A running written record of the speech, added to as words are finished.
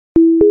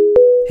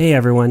Hey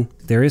everyone,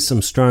 there is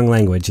some strong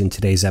language in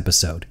today's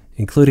episode,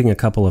 including a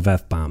couple of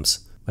F-bombs.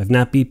 I've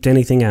not beeped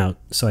anything out,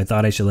 so I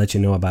thought I should let you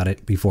know about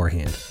it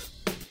beforehand.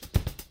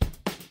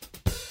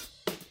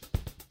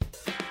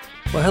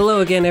 Well,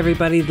 hello again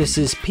everybody, this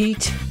is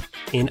Pete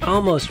in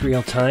almost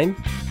real time.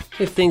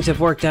 If things have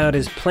worked out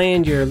as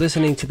planned, you're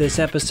listening to this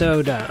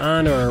episode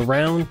on or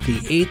around the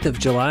 8th of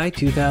July,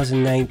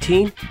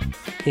 2019.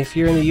 If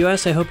you're in the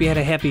US, I hope you had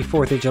a happy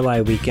 4th of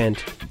July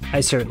weekend.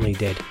 I certainly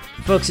did.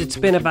 Folks, it's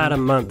been about a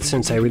month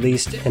since I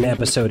released an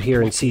episode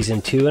here in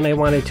Season 2, and I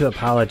wanted to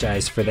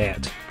apologize for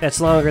that.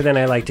 That's longer than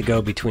I like to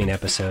go between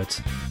episodes.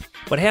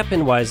 What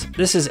happened was,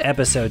 this is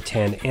episode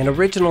 10, and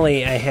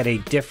originally I had a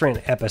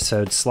different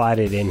episode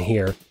slotted in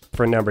here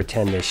for number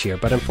 10 this year,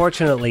 but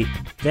unfortunately,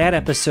 that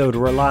episode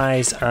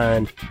relies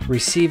on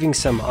receiving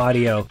some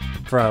audio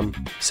from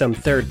some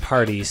third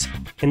parties,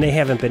 and they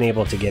haven't been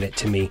able to get it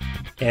to me.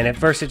 And at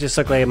first it just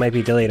looked like it might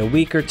be delayed a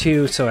week or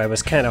two, so I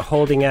was kind of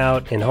holding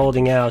out,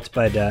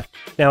 but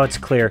now it's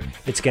clear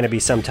it's going to be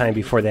some time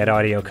before that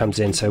audio comes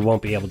in, so I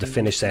won't be able to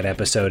finish that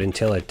episode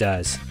until it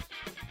does.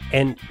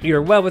 And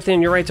you're well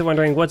within your rights of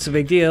wondering, what's the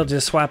big deal?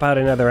 Just swap out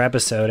another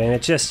episode, and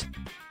it just...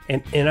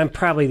 And I'm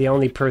probably the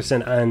only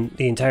person on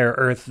the entire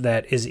earth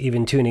that is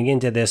even tuning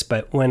into this,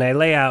 but when I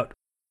lay out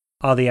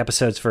all the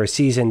episodes for a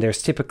season,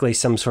 there's typically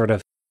some sort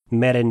of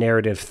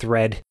meta-narrative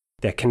thread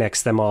that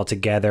connects them all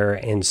together,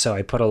 and so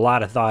I put a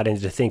lot of thought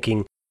into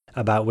thinking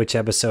about which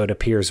episode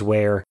appears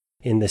where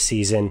in the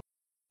season.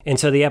 And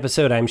so the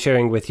episode I'm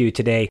sharing with you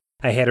today,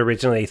 I had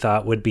originally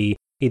thought would be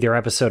either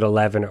episode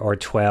 11 or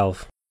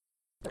 12.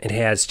 It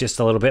has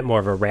just a little bit more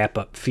of a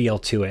wrap-up feel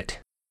to it.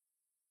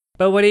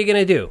 But what are you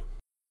going to do?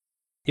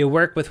 You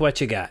work with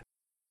what you got.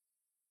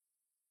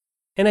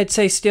 And I'd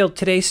say still,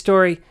 today's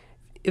story,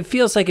 it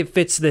feels like it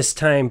fits this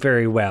time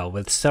very well,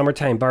 with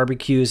summertime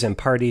barbecues and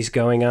parties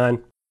going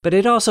on. But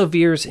it also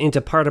veers into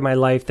part of my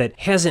life that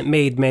hasn't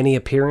made many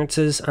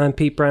appearances on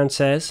Pete Brown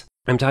Says.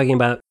 I'm talking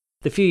about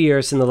the few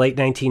years in the late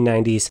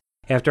 1990s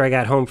after I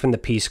got home from the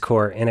Peace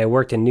Corps and I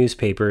worked in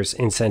newspapers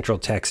in Central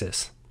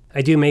Texas.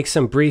 I do make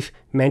some brief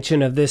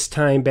mention of this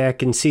time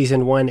back in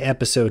Season 1,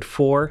 Episode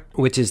 4,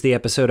 which is the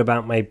episode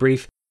about my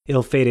brief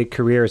ill-fated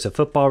career as a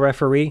football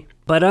referee,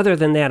 but other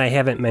than that I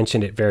haven't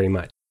mentioned it very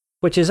much,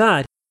 which is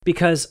odd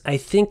because I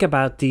think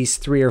about these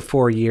 3 or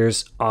 4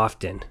 years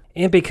often,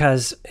 and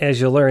because, as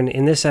you'll learn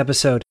in this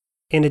episode,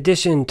 in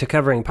addition to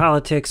covering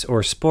politics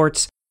or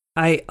sports,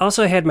 I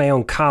also had my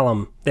own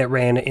column that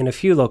ran in a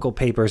few local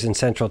papers in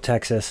Central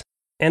Texas,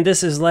 and this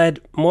has led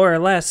more or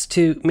less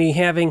to me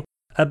having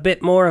a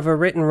bit more of a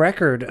written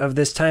record of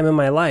this time in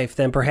my life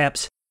than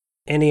perhaps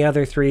any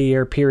other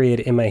 3-year period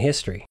in my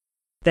history.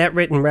 That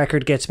written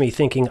record gets me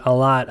thinking a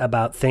lot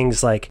about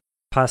things like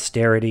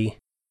posterity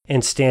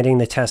and standing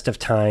the test of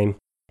time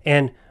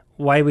and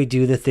why we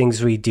do the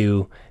things we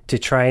do to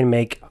try and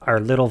make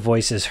our little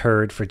voices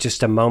heard for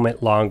just a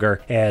moment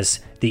longer as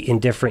the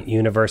indifferent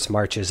universe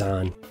marches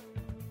on.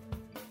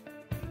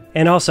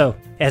 And also,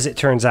 as it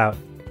turns out,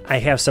 I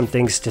have some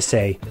things to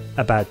say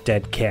about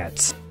dead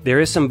cats.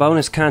 There is some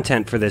bonus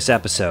content for this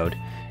episode.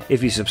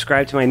 If you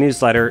subscribe to my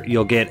newsletter,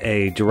 you'll get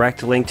a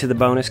direct link to the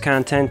bonus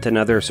content,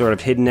 another sort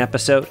of hidden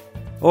episode.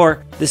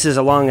 Or, this is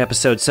a long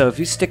episode, so if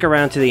you stick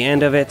around to the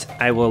end of it,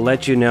 I will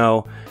let you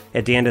know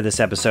at the end of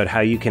this episode how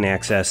you can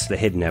access the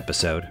hidden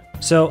episode.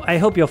 So, I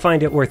hope you'll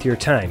find it worth your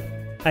time.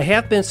 I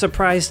have been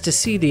surprised to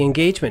see the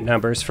engagement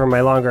numbers for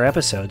my longer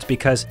episodes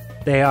because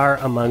they are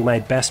among my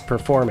best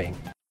performing.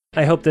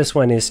 I hope this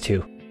one is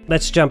too.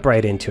 Let's jump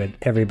right into it,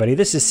 everybody.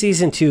 This is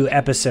Season 2,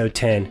 Episode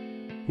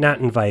 10, Not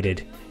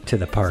Invited to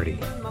the Party.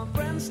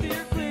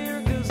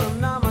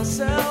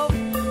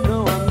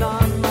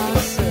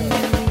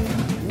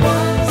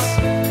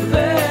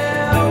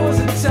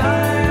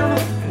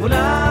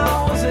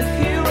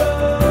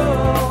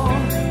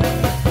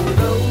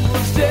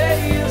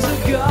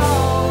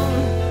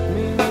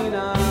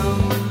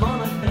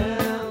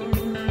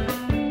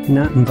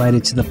 Not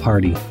Invited to the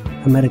Party,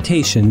 a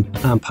meditation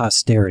on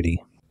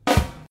posterity.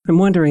 I'm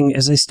wondering,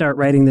 as I start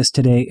writing this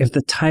today, if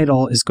the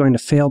title is going to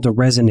fail to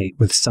resonate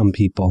with some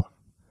people.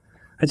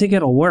 I think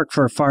it'll work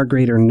for a far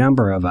greater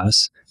number of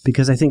us,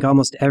 because I think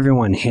almost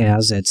everyone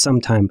has, at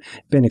some time,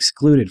 been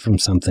excluded from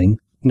something,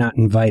 not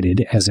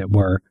invited, as it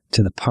were,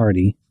 to the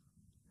party.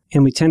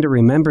 And we tend to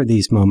remember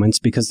these moments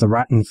because the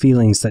rotten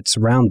feelings that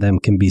surround them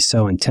can be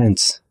so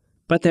intense.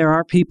 But there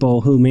are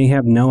people who may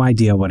have no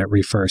idea what it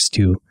refers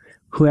to,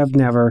 who have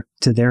never,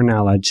 to their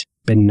knowledge,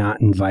 been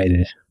not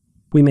invited.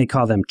 We may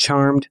call them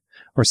charmed,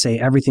 or say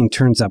everything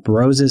turns up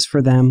roses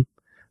for them,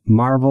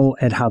 marvel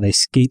at how they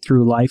skate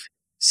through life,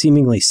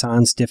 seemingly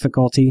sans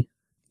difficulty.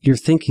 You're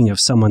thinking of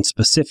someone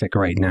specific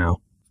right now.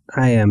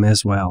 I am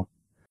as well.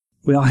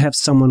 We all have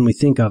someone we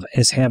think of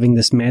as having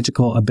this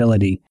magical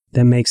ability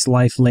that makes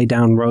life lay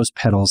down rose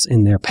petals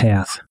in their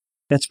path.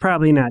 That's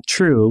probably not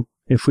true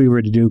if we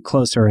were to do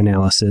closer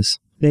analysis.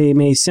 They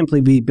may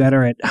simply be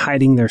better at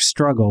hiding their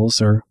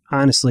struggles, or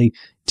honestly,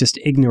 just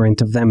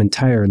ignorant of them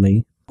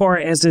entirely. Or,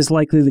 as is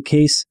likely the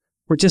case,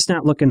 we're just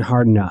not looking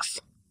hard enough.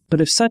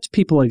 But if such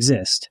people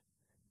exist,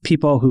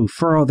 People who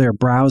furrow their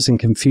brows in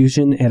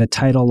confusion at a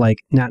title like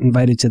Not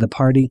Invited to the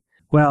Party,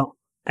 well,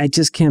 I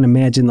just can't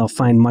imagine they'll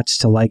find much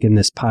to like in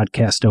this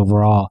podcast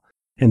overall,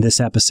 and this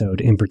episode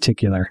in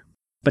particular.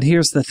 But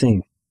here's the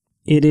thing.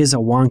 It is a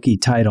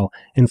wonky title,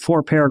 and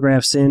 4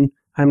 paragraphs in,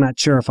 I'm not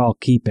sure if I'll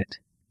keep it.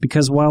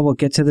 Because while we'll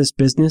get to this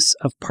business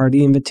of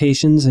party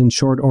invitations in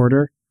short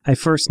order, I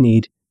first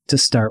need to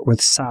start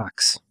with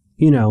socks.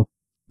 You know,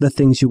 the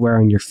things you wear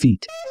on your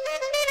feet.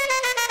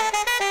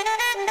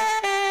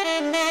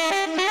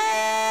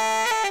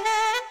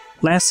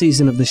 Last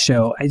season of the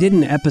show, I did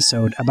an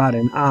episode about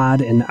an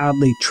odd and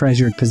oddly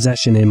treasured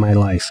possession in my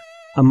life,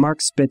 a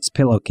Mark Spitz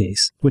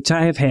pillowcase, which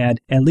I have had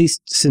at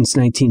least since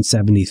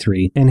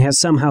 1973 and has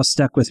somehow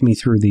stuck with me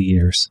through the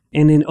years.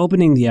 And in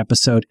opening the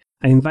episode,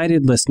 I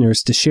invited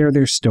listeners to share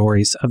their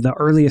stories of the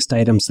earliest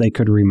items they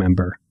could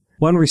remember.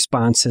 One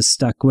response has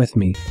stuck with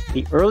me.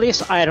 The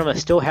earliest item I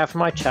still have from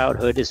my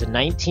childhood is a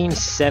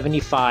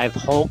 1975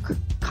 Hulk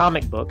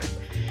comic book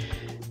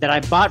that I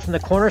bought from the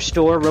corner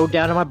store, rode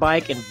down on my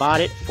bike, and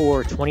bought it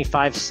for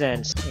 25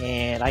 cents.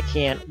 And I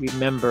can't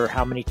remember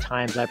how many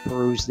times I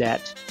perused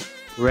that,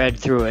 read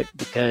through it,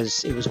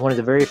 because it was one of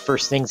the very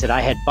first things that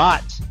I had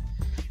bought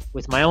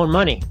with my own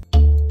money.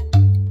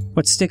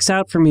 What sticks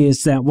out for me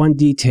is that one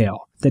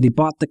detail, that he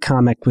bought the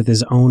comic with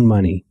his own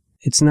money.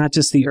 It's not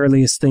just the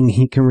earliest thing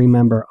he can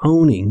remember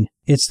owning,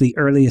 it's the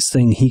earliest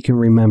thing he can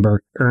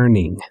remember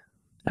earning.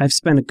 I've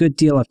spent a good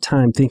deal of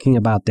time thinking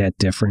about that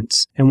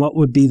difference and what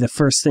would be the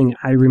first thing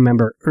I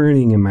remember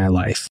earning in my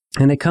life.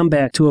 And I come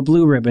back to a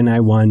blue ribbon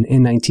I won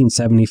in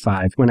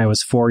 1975 when I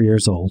was 4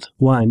 years old,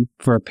 one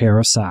for a pair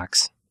of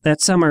socks.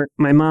 That summer,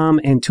 my mom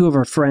and 2 of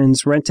her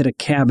friends rented a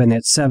cabin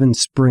at Seven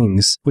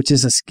Springs, which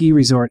is a ski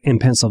resort in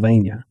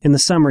Pennsylvania. In the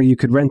summer, you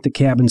could rent the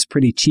cabins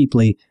pretty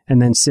cheaply and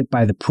then sit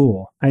by the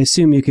pool. I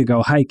assume you could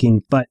go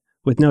hiking, but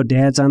with no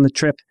dads on the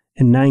trip,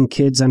 and 9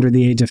 kids under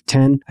the age of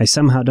 10, I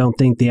somehow don't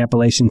think the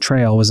Appalachian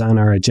Trail was on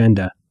our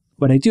agenda.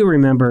 What I do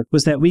remember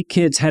was that we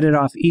kids headed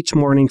off each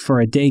morning for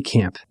a day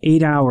camp,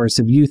 8 hours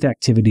of youth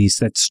activities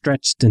that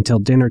stretched until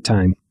dinner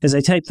time. As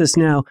I type this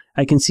now,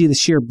 I can see the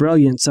sheer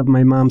brilliance of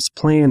my mom's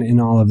plan in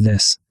all of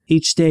this.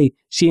 Each day,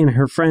 she and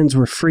her friends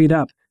were freed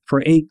up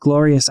for 8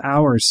 glorious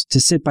hours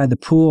to sit by the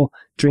pool,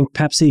 drink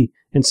Pepsi,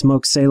 and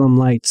smoke Salem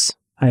Lights.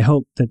 I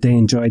hope that they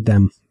enjoyed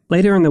them.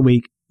 Later in the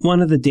week, one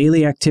of the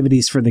daily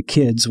activities for the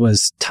kids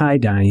was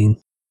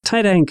tie-dyeing.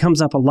 Tie-dyeing comes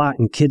up a lot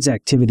in kids'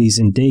 activities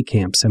in day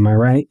camps, am I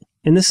right?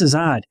 And this is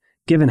odd,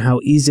 given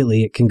how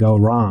easily it can go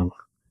wrong.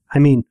 I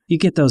mean, you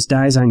get those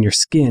dyes on your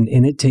skin,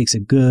 and it takes a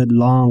good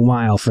long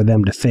while for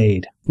them to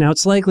fade. Now,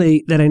 it's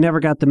likely that I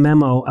never got the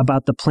memo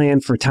about the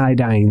plan for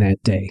tie-dyeing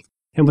that day.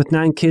 And with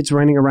 9 kids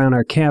running around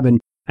our cabin,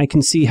 I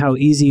can see how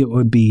easy it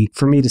would be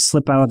for me to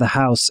slip out of the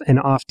house and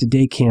off to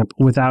day camp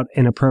without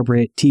an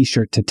appropriate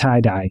t-shirt to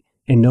tie-dye,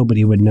 and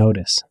nobody would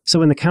notice. So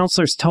when the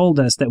counselors told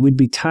us that we'd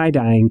be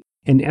tie-dyeing,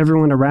 and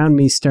everyone around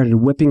me started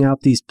whipping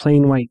out these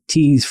plain white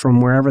tees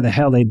from wherever the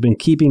hell they'd been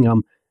keeping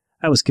them,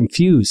 I was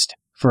confused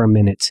for a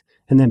minute,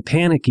 and then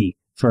panicky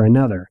for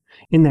another,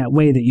 in that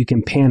way that you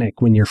can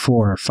panic when you're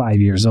 4 or 5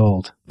 years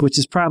old, which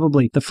is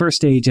probably the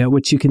first age at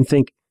which you can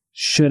think,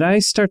 should I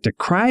start to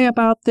cry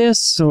about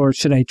this, or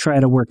should I try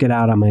to work it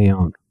out on my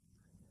own?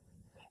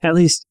 At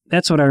least,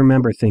 that's what I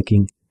remember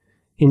thinking.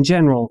 In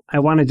general, I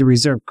wanted to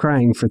reserve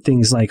crying for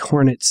things like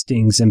hornet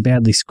stings and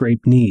badly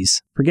scraped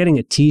knees. For getting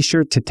a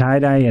t-shirt to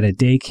tie-dye at a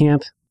day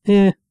camp?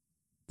 And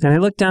I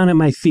looked down at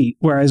my feet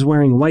where I was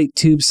wearing white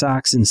tube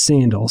socks and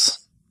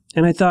sandals.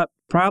 And I thought,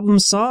 problem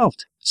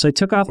solved. So I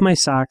took off my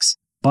socks,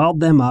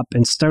 balled them up,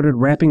 and started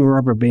wrapping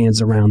rubber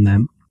bands around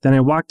them. Then I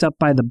walked up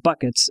by the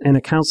buckets, and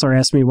a counselor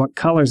asked me what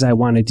colors I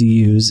wanted to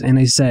use, and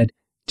I said,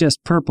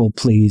 just purple,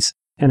 please.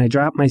 And I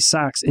dropped my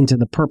socks into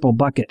the purple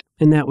bucket,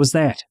 and that was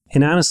that.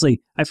 And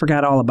honestly, I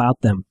forgot all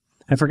about them.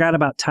 I forgot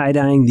about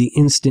tie-dyeing the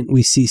instant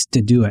we ceased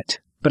to do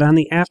it. But on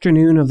the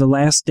afternoon of the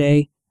last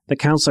day, the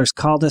counselors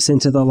called us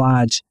into the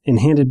lodge and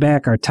handed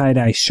back our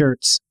tie-dye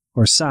shirts,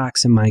 or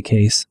socks in my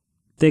case.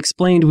 They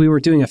explained we were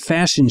doing a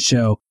fashion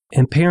show,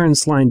 and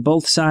parents lined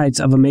both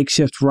sides of a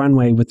makeshift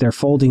runway with their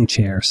folding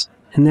chairs.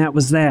 And that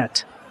was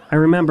that. I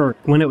remember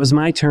when it was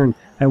my turn,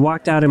 I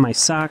walked out in my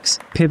socks,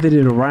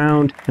 pivoted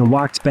around, and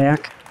walked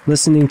back,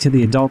 listening to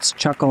the adults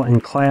chuckle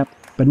and clap,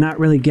 but not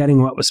really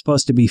getting what was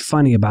supposed to be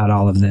funny about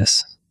all of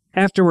this.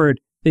 Afterward,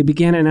 they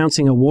began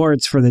announcing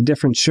awards for the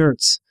different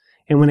shirts,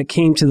 and when it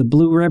came to the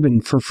blue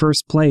ribbon for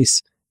first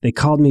place, they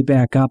called me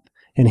back up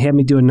and had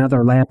me do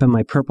another lap in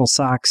my purple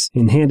socks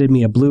and handed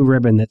me a blue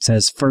ribbon that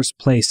says first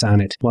place on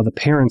it, while the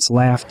parents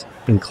laughed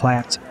and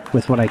clapped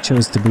with what I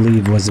chose to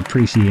believe was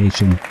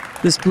appreciation.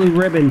 This blue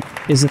ribbon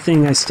is a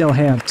thing I still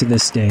have to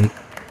this day.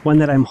 One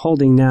that I'm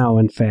holding now,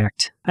 in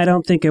fact. I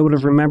don't think I would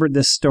have remembered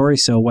this story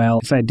so well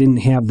if I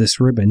didn't have this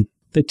ribbon.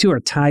 The two are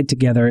tied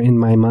together in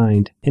my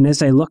mind, and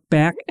as I look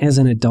back as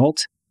an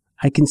adult,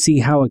 I can see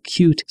how a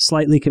cute,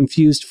 slightly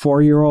confused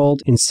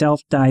 4-year-old in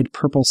self-dyed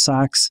purple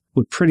socks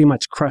would pretty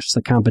much crush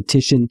the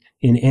competition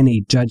in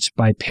any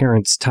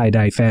judged-by-parents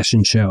tie-dye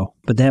fashion show.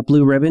 But that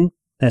blue ribbon,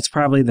 that's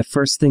probably the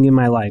first thing in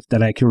my life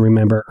that I can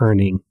remember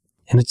earning.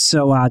 And it's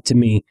so odd to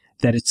me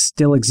that it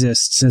still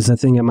exists as a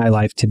thing in my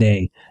life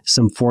today,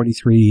 some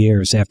 43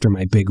 years after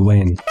my big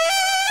win.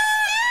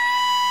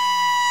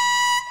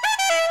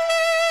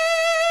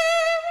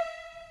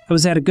 I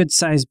was at a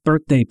good-sized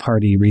birthday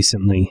party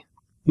recently.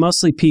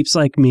 Mostly peeps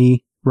like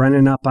me,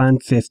 running up on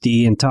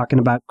 50 and talking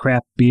about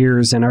craft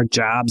beers and our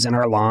jobs and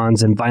our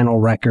lawns and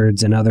vinyl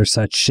records and other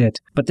such shit.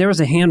 But there was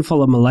a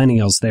handful of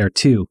millennials there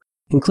too,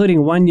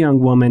 including one young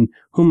woman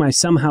whom I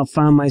somehow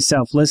found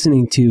myself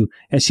listening to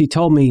as she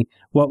told me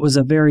what was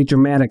a very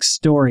dramatic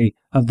story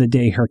of the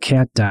day her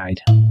cat died.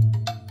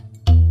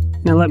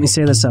 Now let me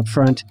say this up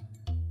front.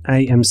 I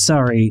am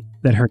sorry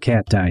that her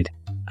cat died.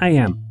 I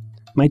am.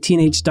 My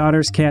teenage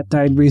daughter's cat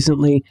died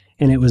recently,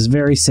 and it was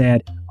very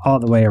sad all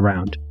the way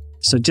around.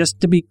 So just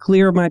to be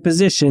clear of my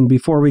position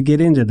before we get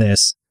into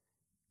this,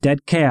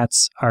 dead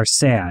cats are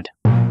sad.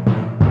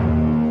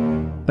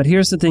 But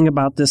here's the thing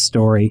about this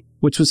story,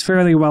 which was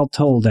fairly well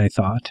told, I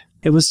thought.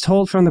 It was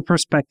told from the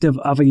perspective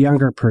of a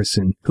younger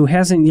person who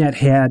hasn't yet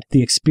had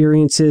the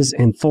experiences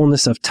and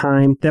fullness of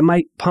time that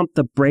might pump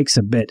the brakes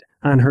a bit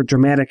on her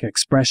dramatic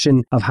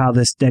expression of how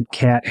this dead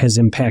cat has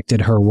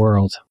impacted her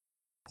world.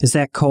 Is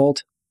that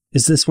cold?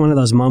 Is this one of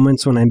those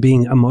moments when I'm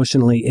being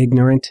emotionally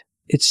ignorant?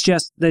 It's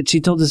just that she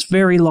told this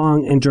very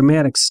long and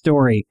dramatic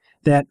story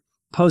that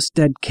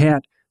post-dead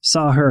cat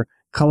saw her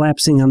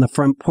collapsing on the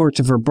front porch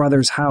of her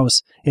brother's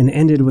house and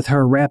ended with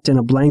her wrapped in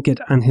a blanket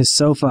on his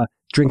sofa,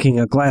 drinking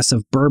a glass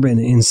of bourbon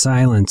in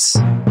silence.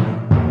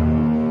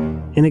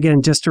 And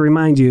again, just to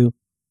remind you,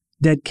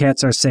 dead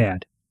cats are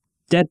sad.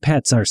 Dead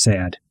pets are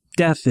sad.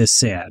 Death is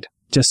sad,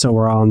 just so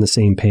we're all on the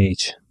same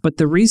page. But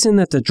the reason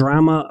that the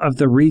drama of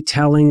the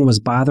retelling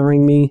was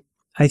bothering me,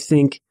 I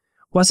think,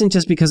 wasn't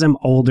just because I'm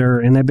older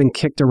and I've been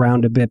kicked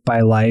around a bit by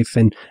life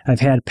and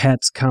I've had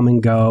pets come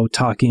and go,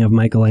 talking of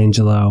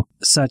Michelangelo,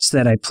 such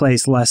that I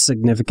place less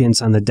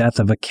significance on the death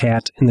of a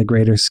cat in the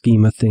greater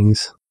scheme of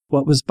things.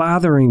 What was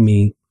bothering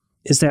me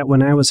is that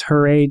when I was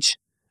her age,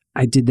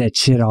 I did that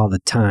shit all the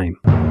time.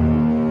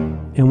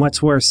 And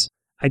what's worse,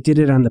 I did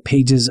it on the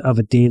pages of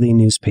a daily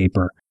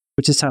newspaper,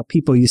 which is how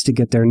people used to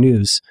get their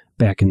news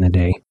back in the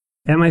day.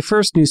 At my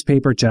first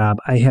newspaper job,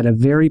 I had a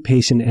very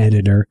patient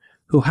editor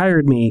who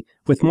hired me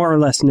with more or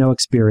less no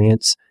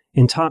experience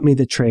and taught me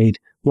the trade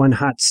one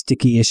hot,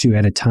 sticky issue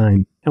at a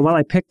time. And while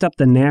I picked up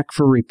the knack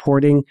for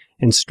reporting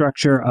and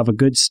structure of a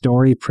good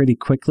story pretty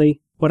quickly,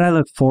 what I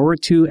looked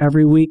forward to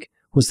every week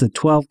was the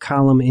 12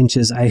 column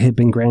inches I had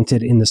been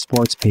granted in the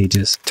sports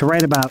pages to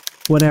write about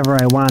whatever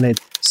I wanted,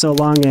 so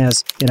long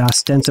as it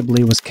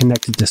ostensibly was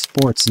connected to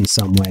sports in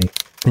some way.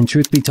 And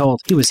truth be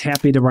told, he was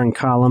happy to run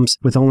columns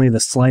with only the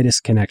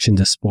slightest connection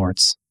to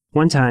sports.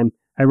 One time,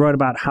 I wrote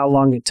about how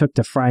long it took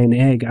to fry an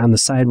egg on the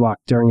sidewalk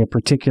during a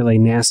particularly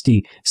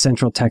nasty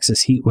Central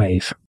Texas heat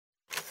wave.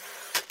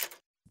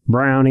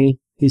 "Brownie,"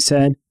 he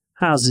said,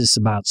 "how's this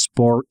about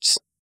sports?"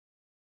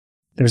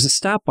 "There's a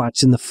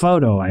stopwatch in the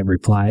photo," I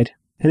replied.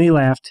 And he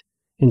laughed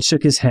and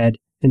shook his head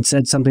and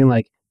said something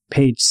like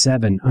page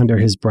 7 under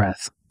his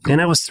breath. And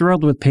I was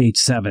thrilled with page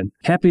 7,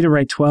 happy to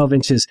write 12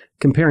 inches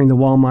comparing the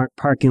Walmart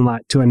parking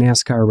lot to a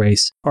NASCAR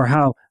race, or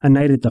how a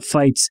night at the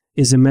fights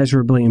is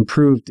immeasurably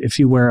improved if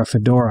you wear a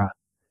fedora.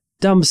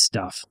 Dumb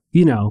stuff,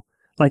 you know,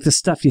 like the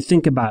stuff you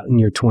think about in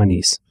your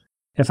 20s.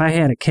 If I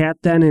had a cat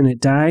then and it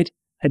died,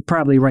 I'd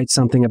probably write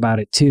something about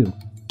it too.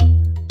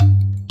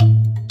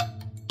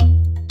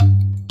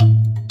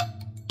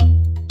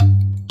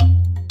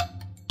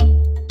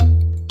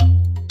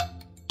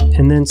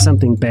 And then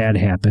something bad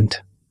happened.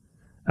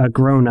 A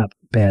grown-up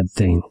bad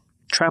thing.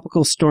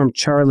 Tropical Storm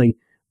Charlie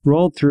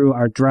rolled through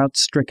our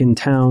drought-stricken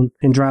town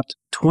and dropped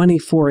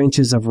 24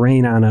 inches of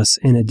rain on us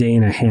in a day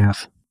and a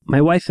half. My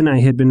wife and I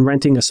had been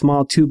renting a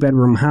small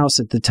 2-bedroom house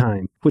at the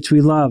time, which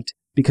we loved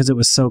because it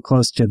was so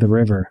close to the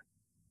river.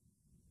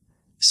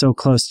 So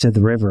close to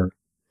the river.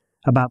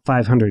 About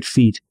 500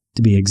 feet,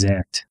 to be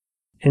exact.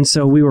 And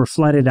so we were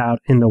flooded out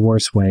in the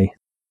worst way.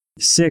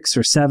 6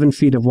 or 7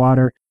 feet of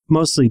water,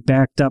 mostly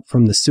backed up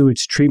from the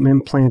sewage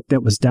treatment plant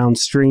that was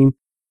downstream.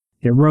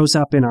 It rose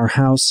up in our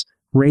house,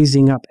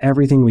 raising up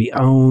everything we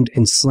owned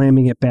and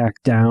slamming it back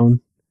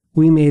down.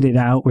 We made it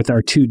out with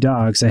our 2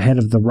 dogs ahead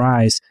of the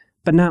rise,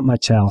 but not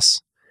much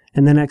else.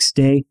 And the next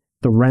day,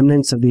 the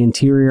remnants of the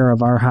interior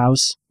of our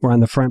house were on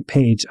the front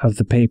page of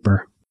the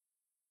paper.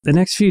 The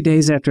next few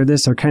days after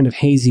this are kind of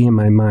hazy in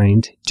my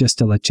mind, just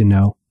to let you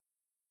know.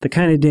 The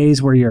kind of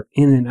days where you're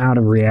in and out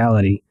of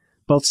reality,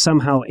 both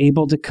somehow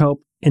able to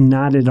cope and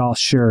not at all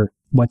sure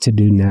what to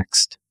do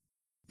next.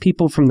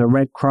 People from the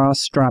Red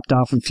Cross dropped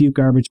off a few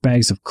garbage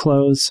bags of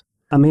clothes.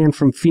 A man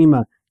from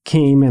FEMA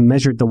came and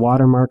measured the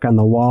watermark on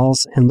the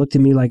walls and looked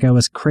at me like I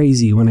was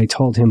crazy when I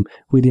told him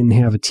we didn't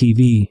have a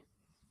TV.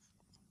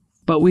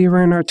 But we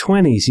were in our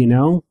 20s, you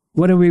know?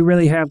 What do we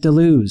really have to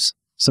lose?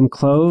 Some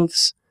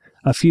clothes?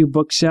 A few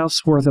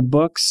bookshelves worth of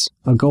books?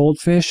 A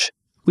goldfish?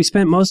 We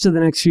spent most of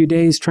the next few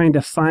days trying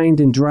to find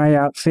and dry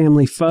out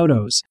family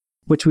photos,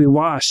 which we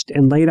washed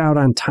and laid out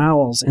on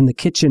towels in the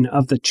kitchen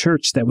of the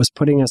church that was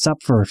putting us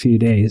up for a few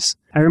days.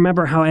 I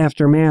remember how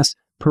after Mass,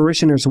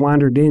 parishioners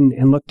wandered in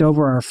and looked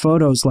over our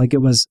photos like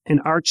it was an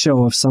art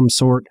show of some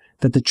sort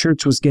that the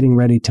church was getting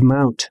ready to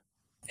mount.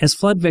 As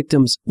flood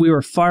victims, we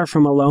were far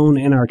from alone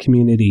in our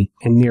community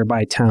and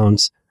nearby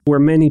towns, where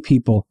many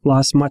people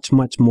lost much,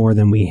 much more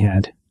than we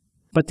had.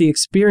 But the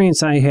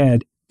experience I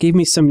had gave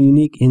me some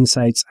unique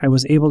insights I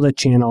was able to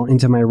channel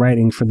into my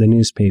writing for the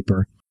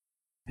newspaper.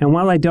 And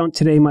while I don't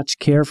today much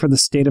care for the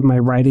state of my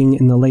writing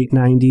in the late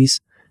 90s,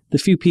 the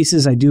few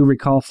pieces I do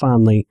recall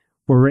fondly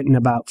were written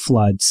about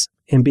floods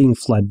and being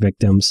flood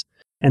victims,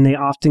 and they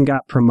often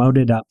got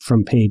promoted up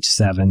from page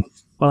 7.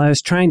 While I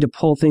was trying to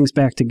pull things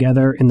back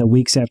together in the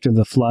weeks after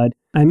the flood,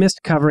 I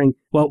missed covering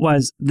what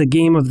was the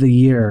game of the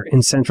year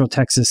in Central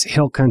Texas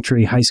Hill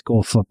Country high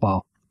school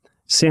football.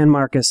 San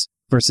Marcos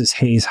versus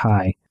Hays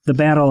High, the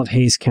Battle of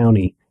Hays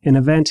County, an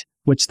event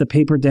which the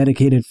paper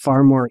dedicated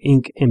far more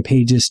ink and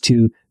pages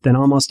to than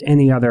almost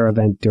any other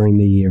event during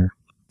the year.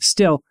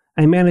 Still,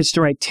 I managed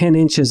to write 10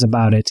 inches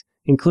about it,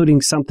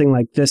 including something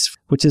like this,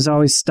 which has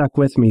always stuck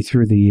with me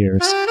through the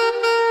years.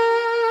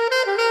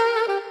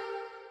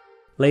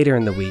 Later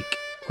in the week,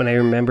 when I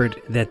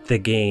remembered that the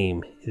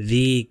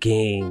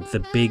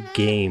big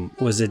game,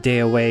 was a day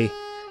away,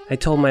 I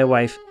told my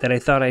wife that I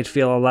thought I'd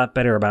feel a lot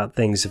better about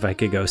things if I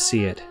could go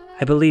see it.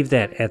 I believed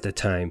that at the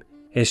time.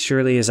 As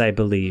surely as I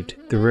believed,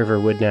 the river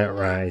would not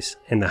rise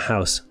and the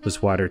house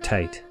was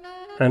watertight.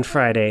 On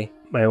Friday,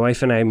 my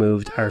wife and I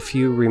moved our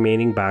few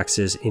remaining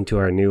boxes into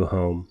our new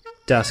home.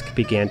 Dusk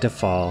began to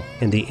fall,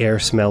 and the air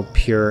smelled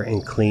pure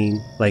and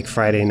clean like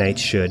Friday night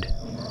should.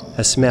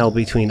 A smell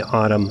between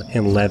autumn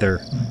and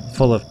leather,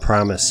 full of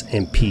promise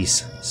and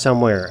peace.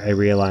 Somewhere, I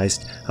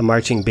realized, a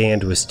marching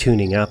band was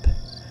tuning up.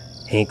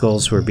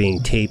 Ankles were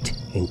being taped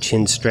and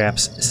chin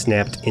straps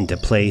snapped into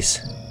place.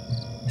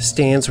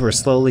 Stands were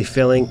slowly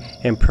filling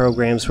and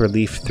programs were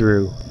leafed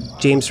through.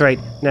 James Wright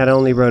not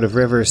only wrote of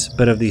rivers,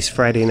 but of these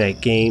Friday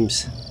night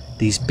games,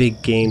 these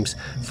big games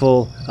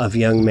full of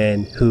young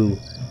men who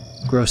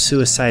grow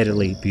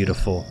suicidally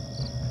beautiful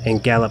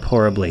and gallop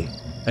horribly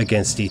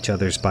against each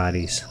other's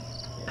bodies.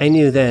 I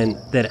knew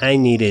then that I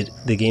needed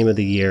the game of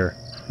the year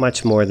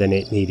much more than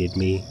it needed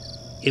me.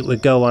 It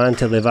would go on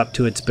to live up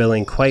to its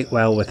billing quite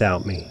well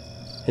without me.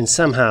 And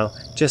somehow,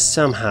 just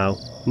somehow,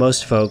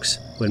 most folks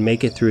would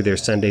make it through their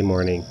Sunday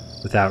morning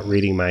without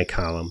reading my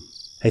column.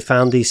 I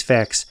found these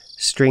facts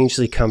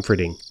strangely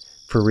comforting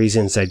for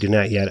reasons I do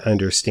not yet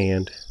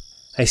understand.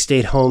 I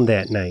stayed home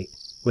that night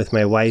with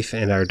my wife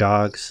and our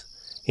dogs,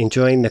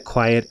 enjoying the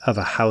quiet of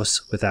a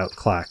house without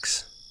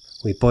clocks.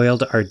 We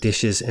boiled our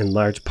dishes in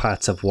large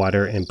pots of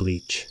water and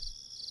bleach,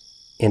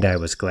 and I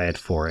was glad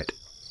for it.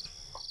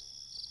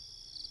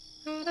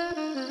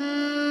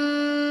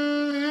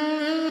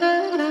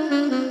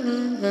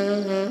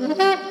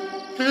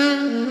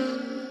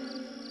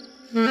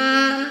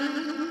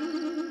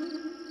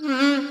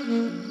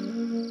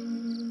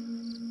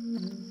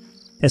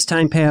 As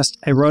time passed,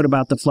 I wrote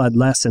about the flood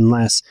less and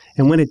less,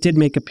 and when it did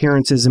make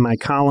appearances in my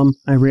column,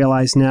 I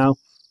realize now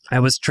I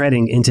was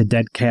treading into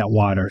dead cat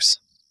waters.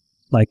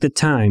 Like the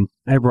time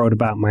I wrote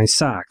about my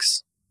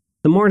socks.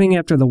 The morning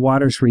after the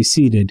waters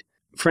receded,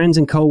 friends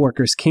and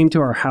coworkers came to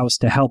our house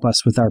to help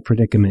us with our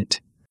predicament.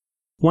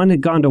 One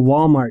had gone to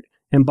Walmart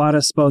and bought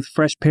us both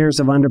fresh pairs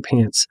of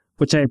underpants,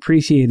 which I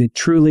appreciated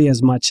truly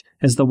as much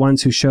as the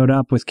ones who showed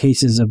up with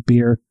cases of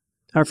beer.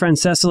 Our friend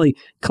Cecily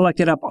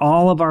collected up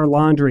all of our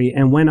laundry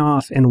and went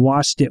off and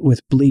washed it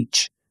with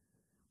bleach.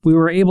 We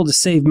were able to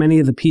save many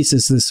of the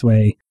pieces this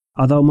way,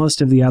 although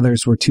most of the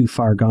others were too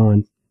far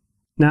gone.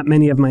 Not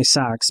many of my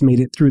socks made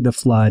it through the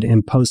flood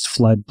and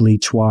post-flood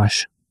bleach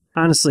wash.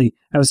 Honestly,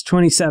 I was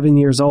 27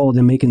 years old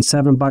and making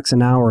 $7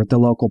 an hour at the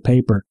local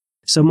paper,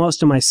 so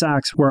most of my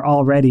socks were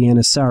already in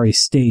a sorry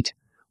state,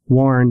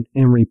 worn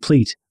and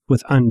replete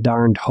with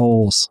undarned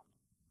holes.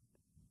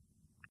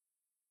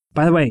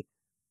 By the way,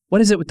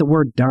 what is it with the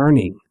word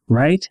darning,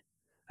 right?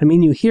 I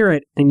mean, you hear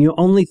it and you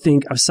only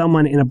think of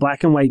someone in a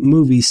black and white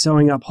movie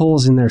sewing up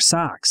holes in their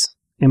socks.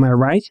 Am I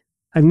right?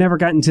 I've never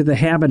gotten into the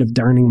habit of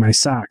darning my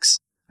socks.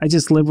 I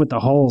just live with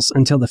the holes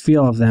until the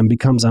feel of them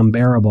becomes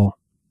unbearable.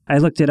 I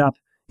looked it up,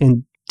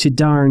 and to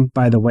darn,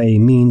 by the way,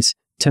 means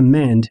to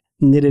mend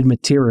knitted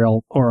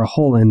material or a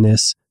hole in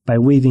this by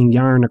weaving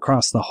yarn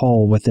across the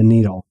hole with a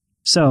needle.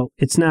 So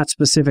it's not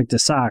specific to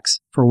socks,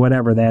 for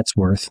whatever that's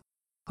worth.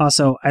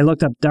 Also, I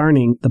looked up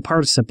darning, the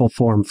participle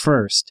form,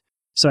 first,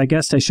 so I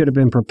guess I should have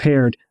been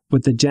prepared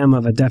with the gem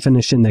of a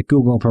definition that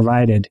Google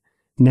provided.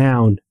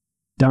 Noun,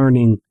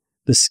 darning,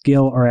 the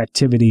skill or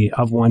activity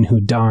of one who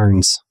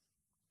darns.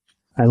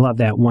 I love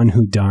that, one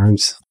who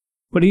darns.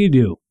 What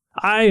do?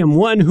 I am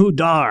one who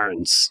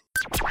darns.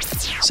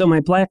 So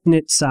my black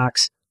knit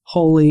socks,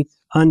 wholly,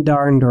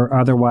 undarned or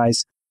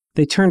otherwise,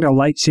 they turned a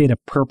light shade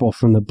of purple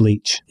from the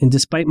bleach, and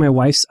despite my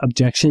wife's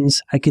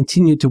objections, I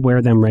continued to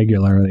wear them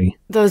regularly.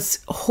 Those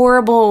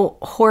horrible,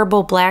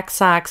 horrible black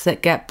socks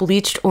that get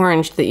bleached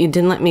orange that you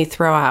didn't let me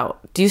throw out.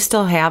 Do you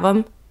still have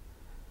them?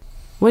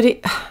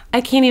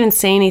 I can't even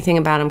say anything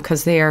about them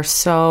because they are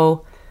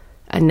so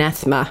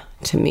anathema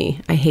to me.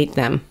 I hate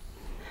them.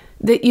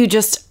 That you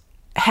just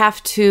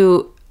have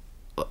to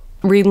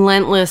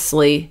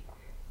relentlessly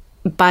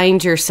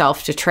bind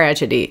yourself to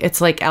tragedy.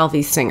 It's like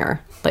Alvy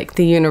Singer, like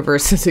the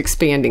universe is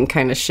expanding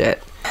kind of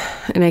shit.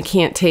 And I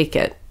can't take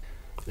it.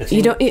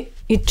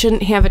 You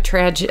shouldn't have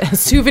a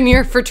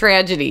souvenir for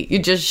tragedy. You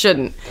just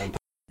shouldn't.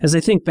 As I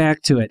think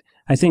back to it,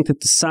 I think that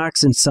the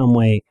socks in some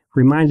way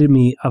reminded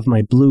me of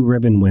my Blue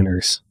Ribbon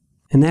winters.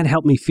 And that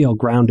helped me feel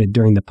grounded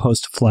during the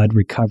post-flood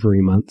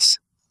recovery months.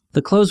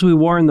 The clothes we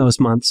wore in those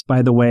months,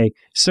 by the way,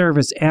 serve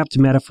as apt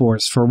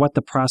metaphors for what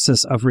the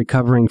process of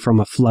recovering from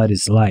a flood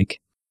is like.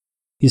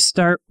 You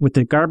start with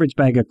the garbage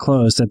bag of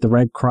clothes that the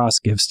Red Cross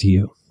gives to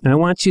you. And I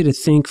want you to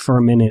think for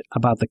a minute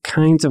about the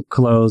kinds of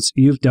clothes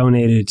you've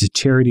donated to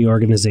charity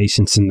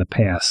organizations in the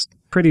past.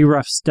 Pretty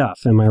rough stuff,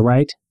 am I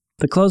right?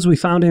 The clothes we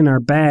found in our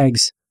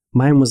bags,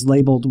 mine was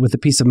labeled with a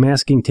piece of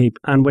masking tape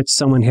on which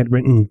someone had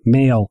written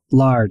male,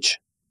 large.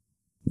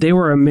 They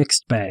were a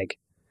mixed bag.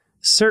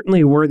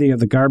 Certainly worthy of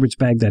the garbage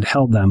bag that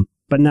held them,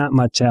 but not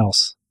much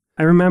else.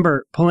 I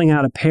remember pulling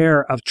out a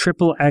pair of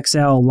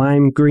XXL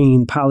lime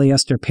green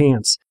polyester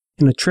pants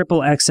and a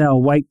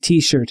XXL white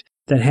t-shirt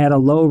that had a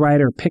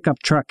lowrider pickup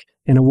truck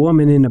and a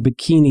woman in a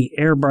bikini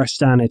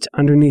airbrushed on it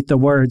underneath the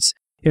words,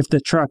 "If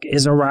the truck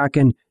is a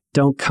rockin',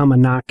 don't come a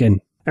knockin'."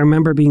 I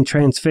remember being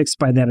transfixed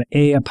by that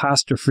A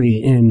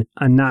apostrophe in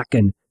a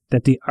knockin'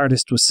 that the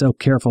artist was so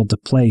careful to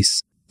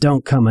place.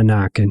 Don't come a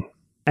knockin'.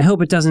 I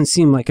hope it doesn't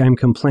seem like I'm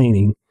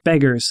complaining.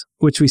 Beggars,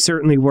 which we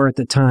certainly were at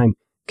the time,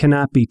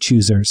 cannot be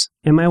choosers.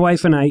 And my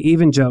wife and I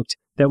even joked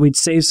that we'd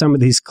save some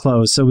of these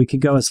clothes so we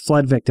could go as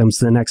flood victims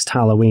the next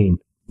Halloween.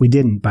 We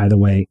didn't, by the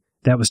way.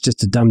 That was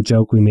just a dumb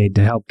joke we made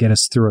to help get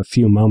us through a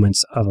few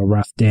moments of a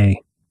rough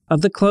day.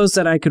 Of the clothes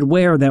that I could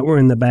wear that were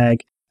in the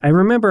bag, I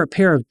remember a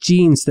pair of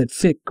jeans that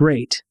fit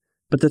great.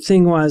 But the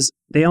thing was,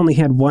 they only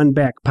had one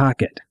back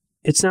pocket.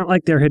 It's not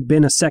like there had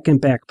been a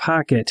second back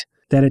pocket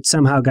that had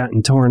somehow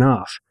gotten torn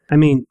off. I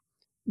mean,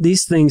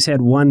 these things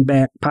had one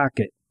back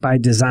pocket by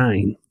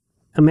design.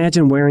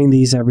 Imagine wearing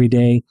these every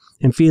day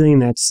and feeling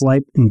that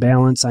slight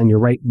imbalance on your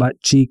right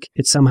butt cheek.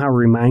 It somehow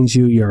reminds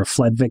you you're a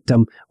flood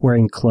victim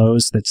wearing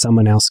clothes that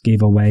someone else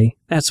gave away.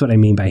 That's what I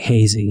mean by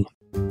hazy.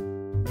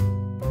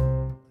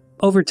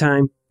 Over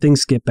time,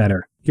 things get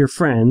better. Your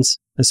friends,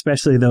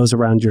 especially those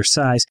around your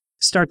size,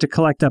 start to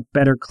collect up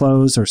better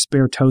clothes or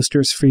spare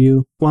toasters for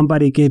you. One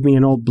buddy gave me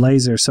an old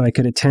blazer so I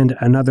could attend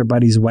another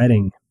buddy's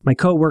wedding. My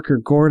coworker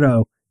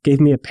Gordo gave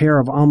me a pair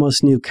of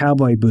almost new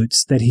cowboy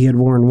boots that he had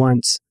worn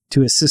once to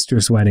his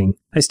sister's wedding.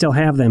 I still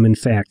have them, in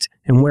fact,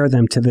 and wear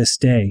them to this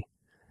day.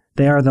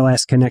 They are the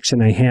last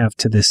connection I have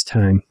to this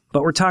time.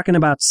 But we're talking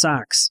about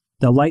socks,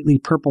 the lightly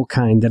purple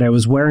kind that I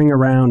was wearing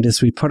around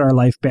as we put our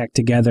life back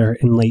together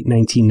in late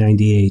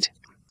 1998.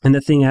 And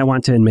the thing I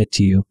want to admit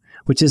to you,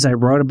 which is I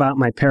wrote about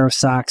my pair of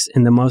socks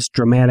in the most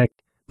dramatic,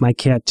 my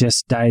cat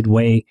just died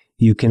way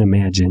you can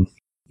imagine.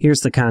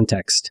 Here's the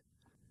context.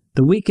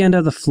 The weekend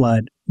of the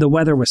flood, the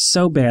weather was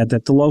so bad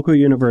that the local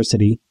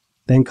university,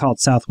 then called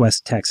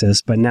Southwest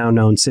Texas, but now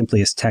known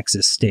simply as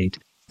Texas State,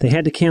 they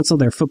had to cancel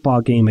their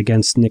football game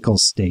against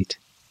Nicholls State.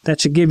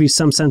 That should give you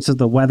some sense of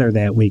the weather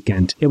that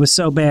weekend. It was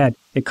so bad,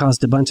 it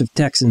caused a bunch of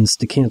Texans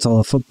to cancel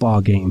a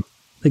football game.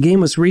 The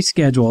game was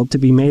rescheduled to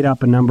be made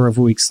up a number of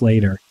weeks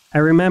later. I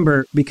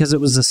remember because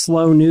it was a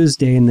slow news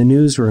day in the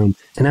newsroom,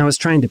 and I was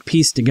trying to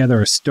piece together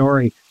a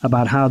story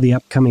about how the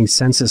upcoming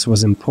census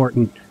was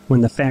important when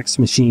the fax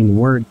machine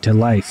whirred to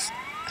life.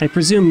 I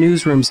presume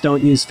newsrooms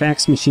don't use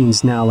fax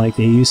machines now like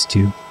they used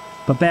to,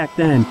 but back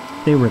then,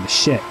 they were the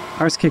shit.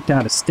 Ours kicked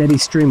out a steady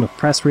stream of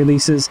press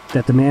releases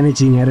that the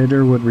managing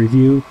editor would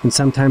review and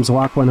sometimes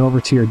walk one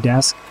over to your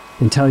desk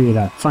and tell you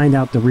to find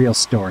out the real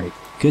story.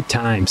 Good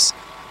times.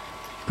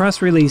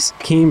 Press release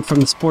came from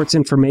the sports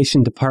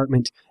information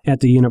department at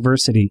the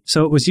university,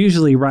 so it was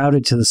usually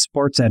routed to the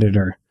sports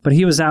editor. But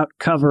he was out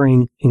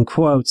covering, in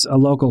quotes, a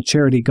local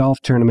charity golf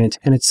tournament,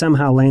 and it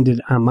somehow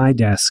landed on my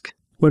desk.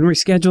 When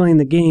rescheduling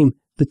the game,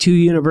 the two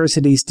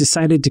universities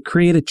decided to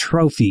create a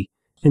trophy,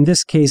 in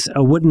this case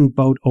a wooden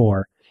boat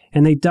oar,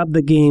 and they dubbed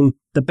the game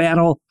the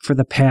Battle for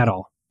the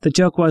Paddle. The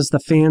joke was the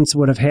fans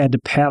would have had to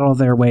paddle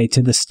their way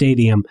to the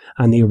stadium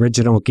on the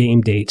original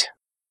game date.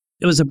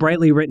 It was a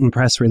brightly written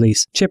press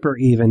release, chipper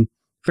even,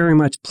 very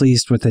much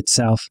pleased with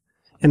itself,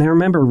 and I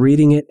remember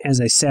reading it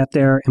as I sat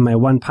there in my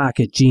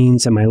one-pocket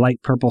jeans and my light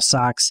purple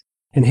socks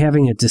and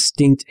having a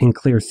distinct and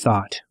clear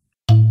thought.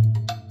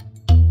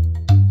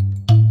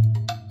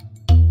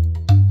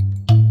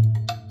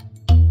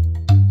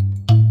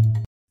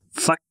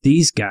 Fuck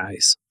these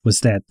guys, was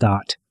that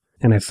thought.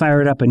 And I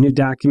fired up a new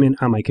document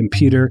on my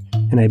computer,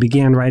 and I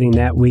began writing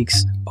that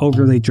week's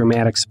overly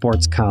dramatic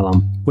sports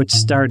column, which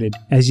started,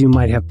 as you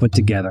might have put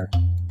together,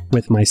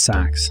 with my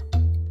socks.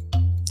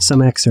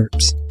 Some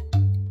excerpts.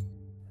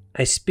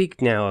 I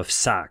speak now of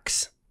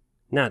socks,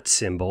 not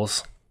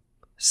symbols.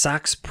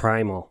 Socks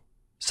primal,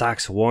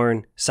 socks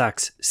worn,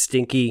 socks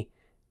stinky,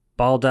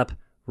 balled up,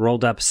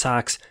 rolled up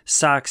socks,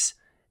 socks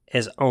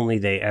as only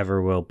they ever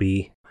will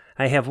be.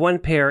 I have one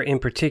pair in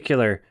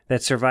particular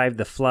that survived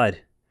the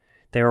flood.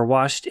 They were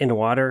washed in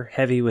water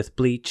heavy with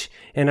bleach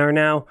and are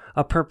now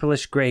a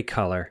purplish gray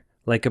color,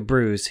 like a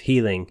bruise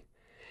healing.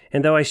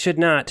 And though I should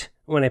not,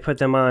 when I put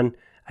them on,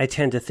 I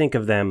tend to think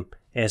of them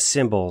as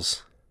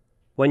symbols.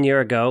 1 year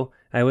ago,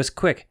 I was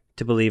quick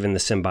to believe in the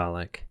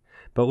symbolic.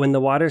 But when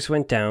the waters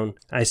went down,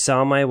 I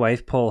saw my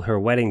wife pull her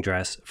wedding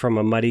dress from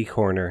a muddy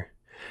corner,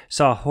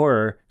 saw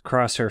horror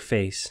cross her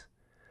face.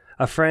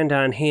 A friend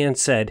on hand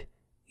said,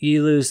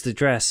 "You lose the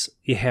dress,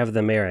 you have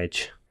the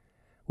marriage."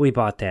 We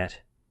bought that.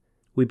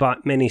 We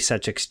bought many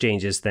such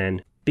exchanges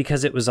then,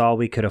 because it was all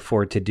we could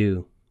afford to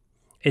do.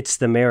 It's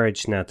the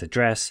marriage, not the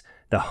dress,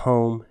 the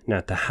home,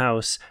 not the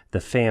house,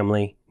 the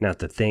family, not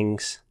the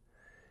things.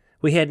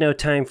 We had no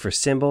time for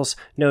symbols,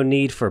 no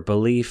need for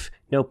belief,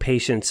 no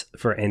patience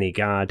for any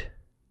God.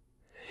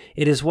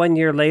 It is 1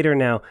 year later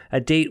now,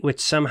 a date which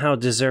somehow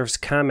deserves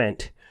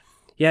comment.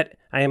 Yet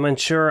I am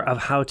unsure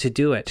of how to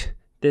do it.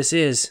 This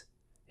is,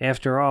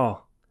 after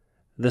all,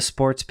 the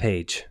sports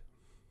page.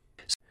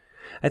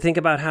 I think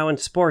about how in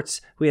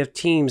sports we have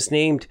teams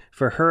named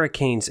for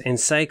hurricanes and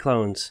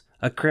cyclones,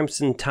 a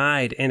crimson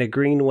tide and a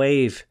green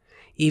wave,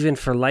 even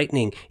for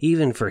lightning,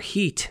 even for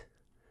heat.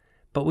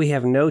 But we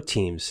have no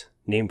teams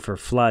named for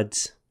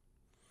floods.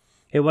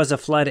 It was a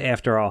flood,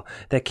 after all,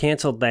 that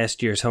canceled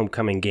last year's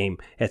homecoming game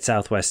at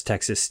Southwest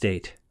Texas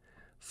State.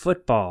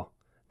 Football,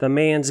 the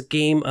man's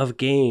game of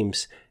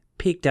games,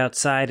 peeked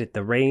outside at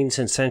the rains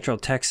in Central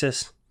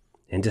Texas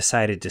and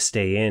decided to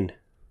stay in.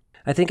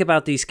 I think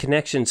about these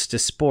connections to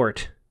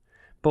sport,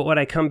 but what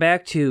I come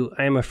back to,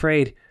 I am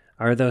afraid,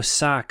 are those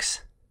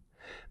socks.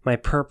 My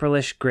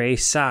purplish gray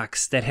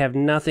socks that have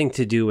nothing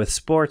to do with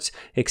sports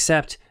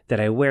except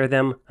that I wear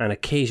them on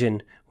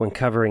occasion when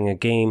covering a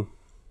game.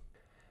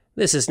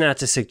 This is not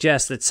to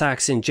suggest that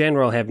socks in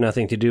general have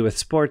nothing to do with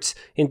sports.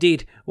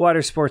 Indeed,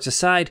 water sports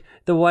aside,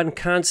 the one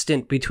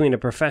constant between a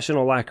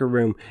professional locker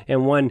room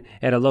and one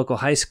at a local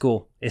high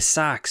school is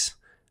socks.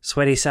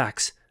 Sweaty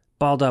socks,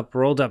 balled up,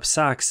 rolled up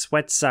socks,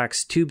 sweat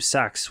socks, tube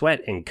socks,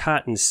 sweat and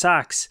cotton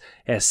socks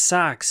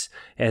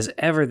as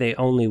ever they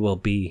only will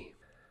be.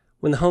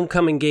 When the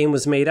homecoming game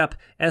was made up,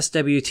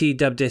 SWT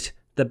dubbed it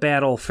the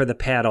Battle for the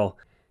Paddle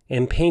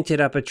and painted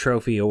up a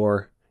trophy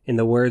or, in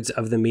the words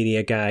of the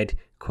media guide,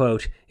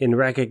 quote, in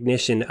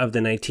recognition of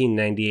the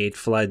 1998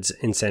 floods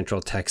in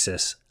Central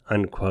Texas,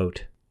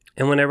 unquote.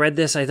 And when I read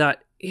this, I thought,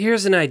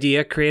 here's an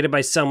idea created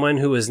by someone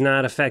who was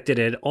not affected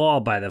at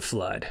all by the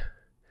flood.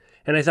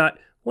 And I thought,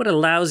 what a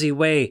lousy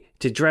way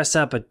to dress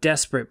up a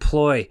desperate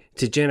ploy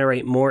to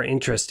generate more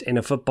interest in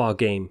a football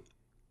game.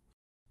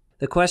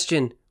 The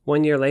question,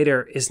 1 year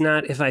later, is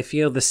not if I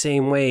feel the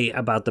same way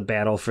about the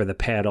Battle for the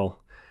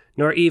Paddle,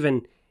 nor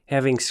even,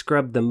 having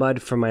scrubbed the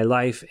mud from my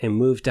life and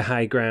moved to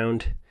high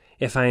ground,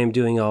 if I am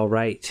doing all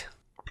right.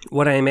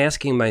 What I am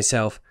asking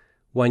myself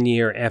 1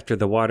 year after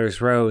the waters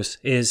rose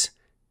is,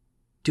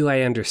 do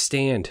I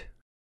understand?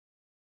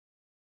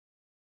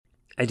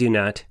 I do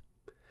not.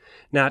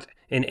 Not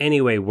in any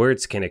way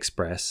words can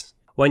express.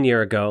 1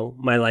 year ago,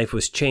 my life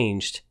was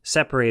changed,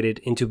 separated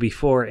into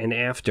before and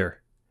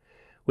after.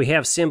 We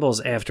have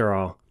symbols, after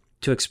all,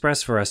 to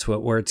express for us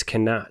what words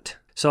cannot.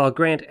 So I'll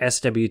grant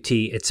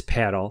SWT its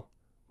paddle,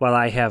 while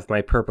I have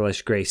my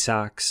purplish gray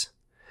socks.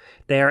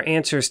 They are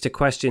answers to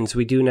questions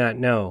we do not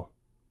know.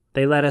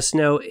 They let us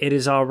know it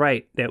is all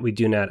right that we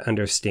do not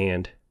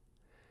understand.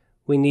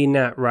 We need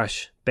not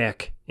rush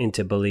back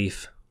into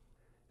belief.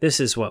 This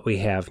is what we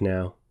have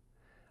now.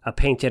 A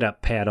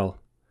painted-up paddle,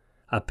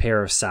 a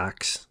pair of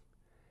socks,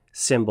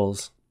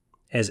 symbols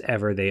as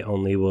ever they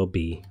only will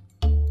be.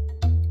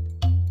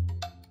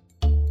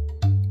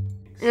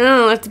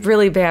 Oh, that's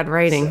really bad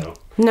writing.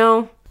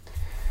 No.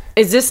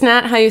 Is this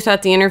not how you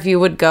thought the interview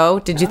would go?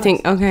 Did you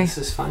think, okay. This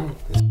is fine.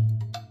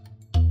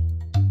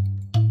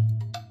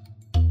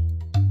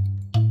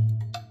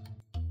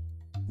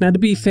 Now, to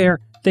be fair,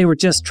 they were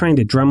just trying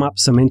to drum up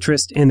some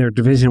interest in their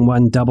Division I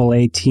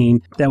AA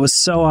team that was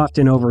so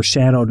often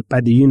overshadowed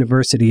by the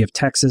University of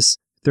Texas,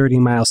 30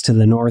 miles to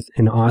the north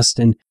in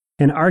Austin,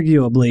 and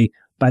arguably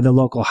by the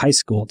local high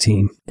school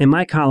team. And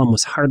my column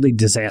was hardly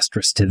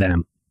disastrous to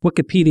them.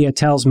 Wikipedia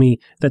tells me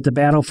that the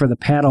Battle for the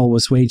Paddle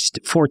was waged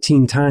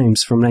 14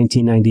 times from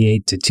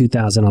 1998 to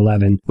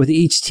 2011, with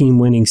each team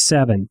winning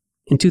 7.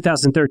 In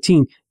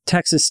 2013,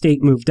 Texas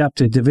State moved up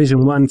to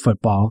Division I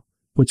football,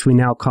 which we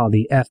now call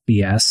the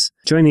FBS,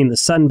 joining the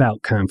Sun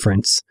Belt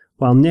Conference,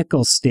 while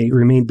Nicholls State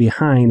remained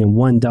behind in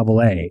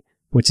 1AA,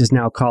 which is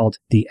now called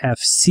the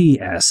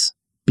FCS,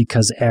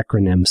 because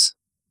acronyms.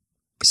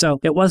 So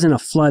it wasn't a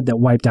flood that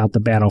wiped out the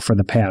Battle for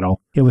the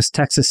Paddle. It was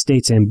Texas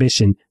State's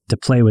ambition to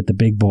play with the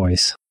big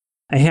boys.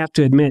 I have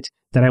to admit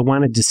that I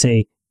wanted to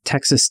say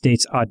Texas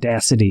State's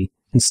audacity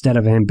instead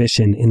of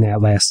ambition in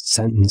that last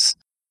sentence.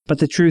 But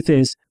the truth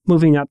is,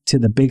 moving up to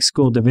the big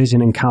school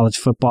division in college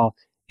football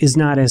is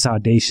not as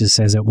audacious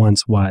as it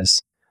once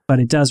was, but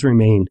it does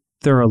remain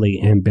thoroughly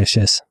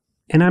ambitious.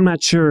 And I'm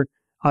not sure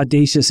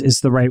audacious is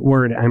the right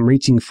word I'm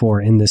reaching for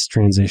in this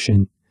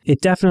transition. It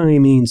definitely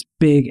means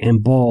big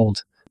and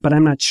bold, but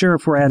I'm not sure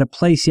if we're at a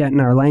place yet in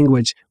our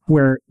language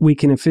where we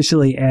can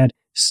officially add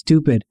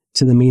stupid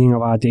to the meaning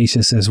of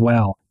audacious as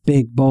well.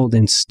 Big, bold,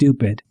 and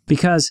stupid.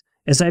 Because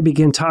as I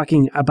begin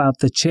talking about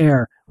the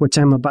chair, which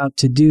I'm about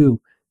to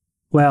do,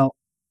 well,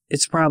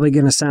 it's probably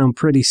going to sound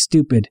pretty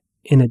stupid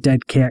in a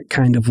dead cat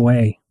kind of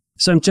way.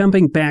 So I'm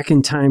jumping back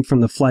in time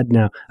from the flood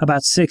now,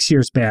 about 6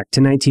 years back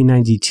to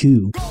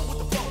 1992.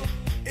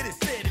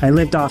 I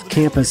lived off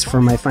campus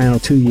for my final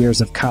 2 years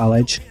of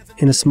college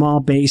in a small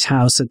beige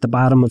house at the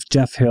bottom of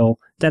Jeff Hill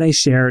that I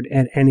shared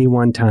at any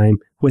one time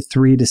with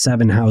 3 to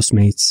 7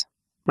 housemates.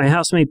 My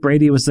housemate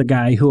Brady was the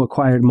guy who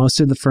acquired most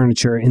of the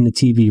furniture in the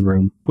TV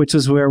room, which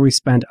was where we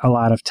spent a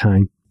lot of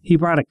time. He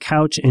brought a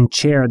couch and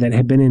chair that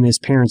had been in his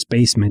parents'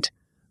 basement,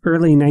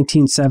 early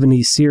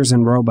 1970s Sears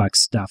and Roebuck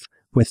stuff,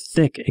 with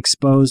thick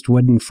exposed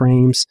wooden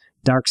frames,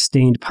 dark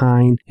stained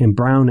pine, and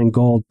brown and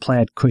gold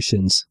plaid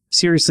cushions.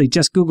 Seriously,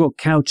 just Google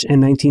couch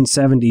and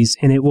 1970s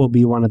and it will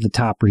be one of the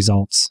top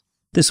results.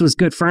 This was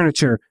good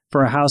furniture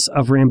for a house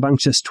of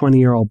rambunctious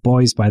 20-year-old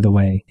boys, by the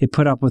way. It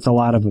put up with a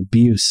lot of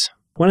abuse.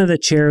 One of the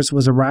chairs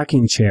was a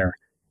rocking chair.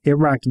 It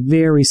rocked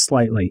very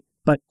slightly,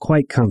 but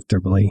quite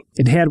comfortably.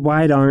 It had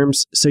wide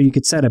arms, so you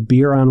could set a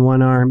beer on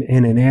one arm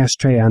and an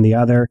ashtray on the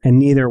other, and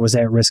neither was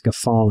at risk of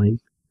falling.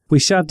 We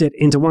shoved it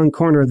into one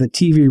corner of the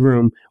TV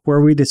room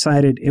where we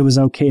decided it was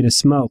okay to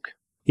smoke.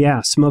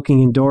 Yeah,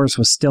 smoking indoors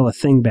was still a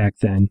thing back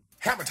then.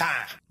 Hammer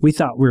time! We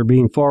thought we were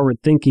being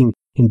forward-thinking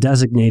in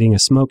designating a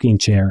smoking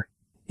chair.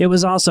 It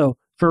was also,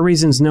 for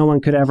reasons no one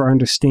could ever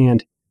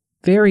understand,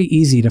 very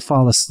easy to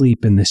fall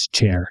asleep in this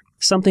chair.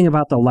 Something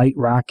about the light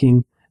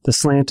rocking, the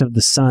slant of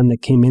the sun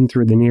that came in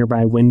through the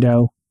nearby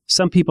window.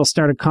 Some people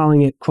started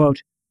calling it,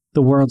 quote,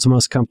 the world's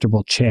most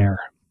comfortable chair.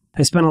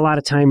 I spent a lot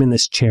of time in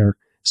this chair,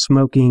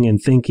 smoking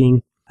and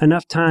thinking,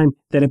 enough time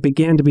that it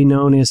began to be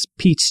known as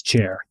Pete's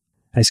chair.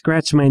 I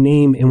scratched my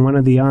name in one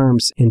of the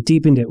arms and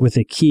deepened it with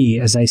a key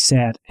as I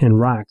sat and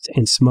rocked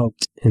and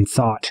smoked and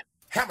thought.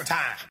 Hammer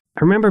time!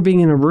 I remember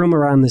being in a room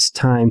around this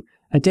time,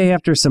 a day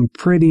after some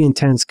pretty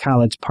intense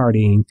college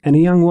partying, and a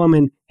young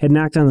woman had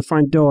knocked on the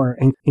front door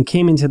and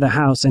came into the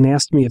house and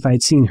asked me if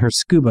I'd seen her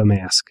scuba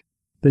mask.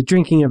 The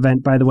drinking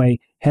event, by the way,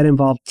 had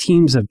involved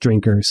teams of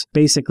drinkers,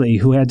 basically,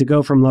 who had to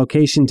go from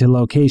location to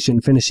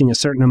location, finishing a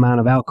certain amount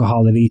of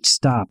alcohol at each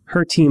stop.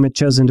 Her team had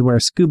chosen to wear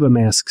scuba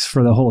masks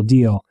for the whole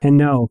deal. And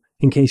no,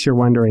 in case you're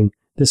wondering,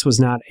 this was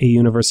not a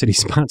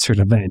university-sponsored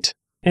event.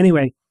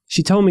 Anyway,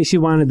 she told me she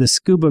wanted the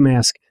scuba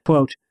mask,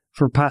 quote,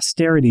 for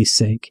posterity's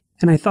sake.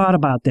 And I thought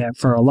about that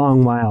for a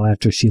long while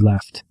after she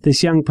left.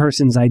 This young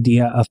person's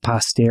idea of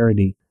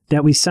posterity.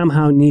 That we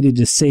somehow needed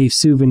to save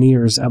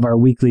souvenirs of our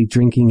weekly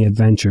drinking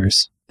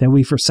adventures. That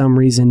we for some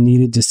reason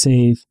needed to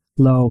save,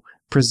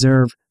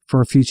 preserve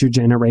for future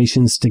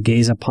generations to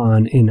gaze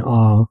upon in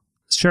awe.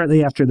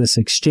 Shortly after this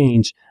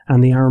exchange, on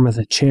the arm of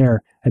the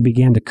chair, I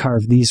began to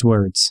carve these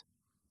words.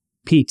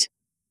 Pete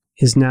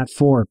is not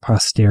for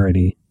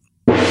posterity.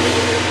 Break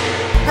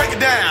it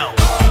down!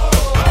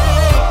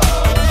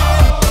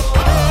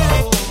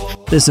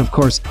 This, of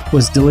course,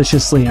 was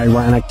deliciously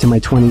ironic to my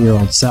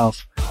 20-year-old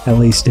self, at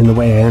least in the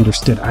way I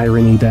understood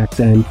irony back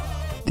then.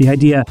 The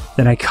idea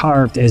that I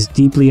carved as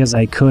deeply as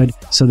I could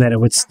so that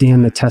it would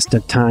stand the test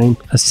of time,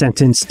 a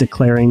sentence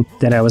declaring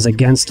that I was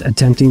against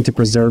attempting to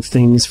preserve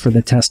things for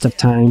the test of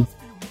time,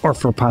 or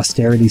for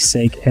posterity's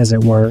sake, as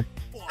it were.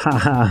 Ha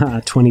ha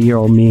ha,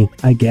 20-year-old me,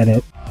 I get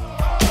it.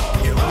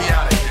 Yeah, we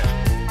out of here.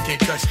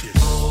 Can't touch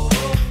this.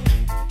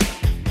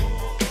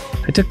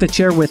 I took the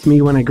chair with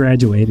me when I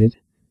graduated.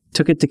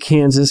 Took it to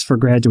Kansas for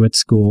graduate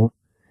school.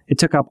 It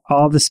took up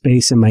all the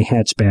space in my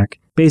hatchback,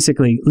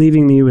 basically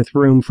leaving me with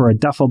room for a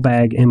duffel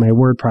bag and my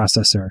word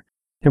processor.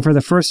 And for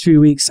the first few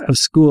weeks of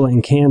school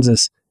in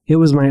Kansas, it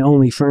was my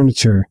only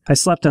furniture. I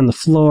slept on the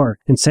floor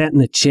and sat in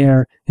the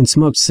chair and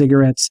smoked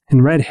cigarettes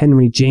and read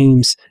Henry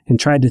James and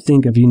tried to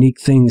think of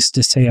unique things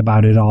to say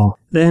about it all.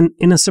 Then,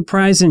 in a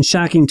surprise and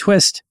shocking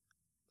twist,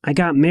 I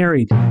got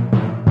married.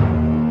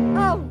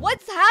 Oh,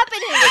 what's happening?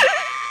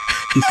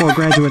 Before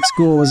graduate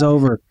school was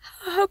over,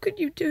 How could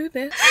you do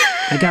this?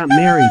 I got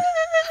married.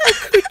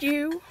 How could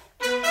you?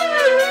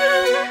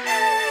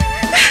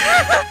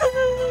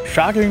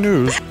 Shocking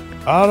news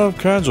out of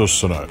Kansas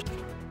tonight.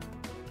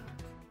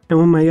 And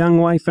when my young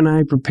wife and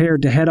I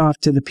prepared to head off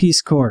to the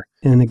Peace Corps,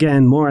 and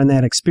again, more on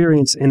that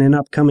experience in an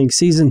upcoming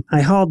season,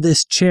 I hauled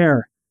this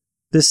chair,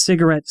 this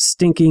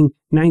cigarette-stinking,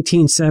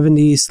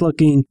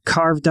 1970s-looking,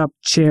 carved-up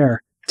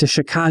chair, to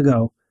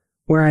Chicago,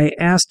 where I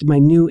asked my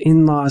new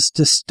in-laws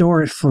to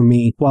store it for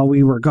me while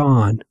we were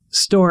gone.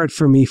 Store it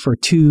for me for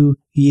 2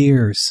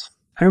 years.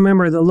 I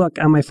remember the look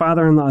on my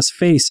father-in-law's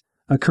face,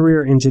 a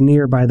career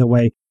engineer, by the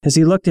way, as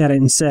he looked at it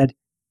and said,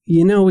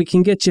 "You know, we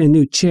can get you a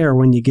new chair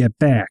when you get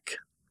back."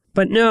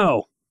 But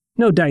no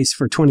dice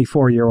for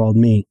 24-year-old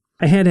me.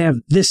 I had to have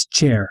this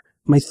chair,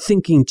 my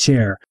thinking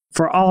chair,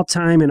 for all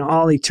time and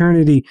all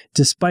eternity,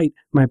 despite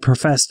my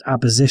professed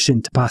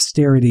opposition to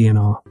posterity and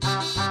all.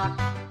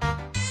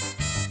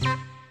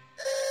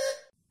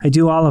 I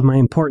do all of my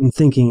important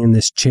thinking in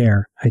this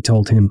chair, I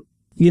told him.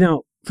 You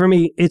know, for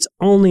me, it's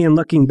only in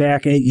looking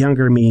back at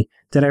younger me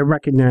that I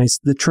recognize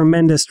the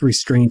tremendous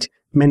restraint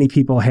many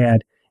people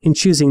had in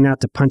choosing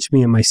not to punch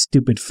me in my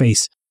stupid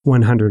face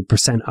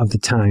 100% of the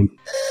time.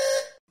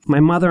 My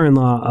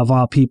mother-in-law, of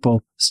all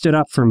people, stood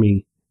up for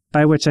me,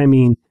 by which I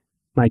mean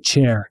my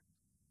chair.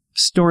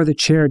 "Store the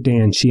chair,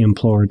 Dan," she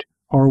implored,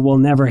 "or we'll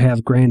never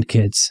have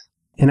grandkids."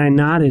 And I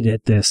nodded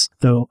at this,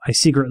 though I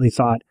secretly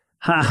thought,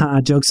 "Ha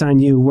ha, joke's on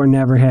you, we're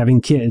never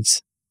having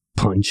kids."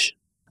 Punch.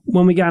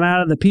 When we got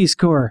out of the Peace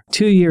Corps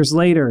 2 years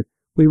later,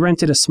 we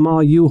rented a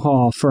small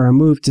U-Haul for our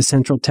move to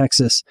Central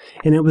Texas,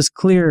 and it was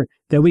clear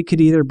that we could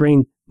either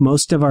bring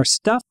most of our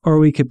stuff or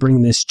we could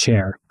bring this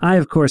chair. I,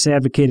 of course,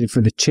 advocated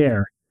for the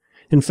chair.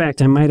 In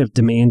fact, I might have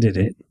demanded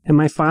it. And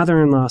my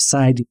father-in-law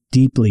sighed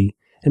deeply,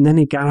 and then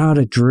he got out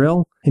a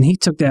drill, and he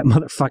took that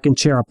motherfucking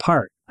chair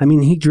apart. I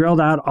mean, he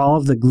drilled out all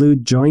of the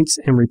glued joints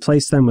and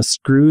replaced them with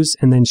screws,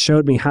 and then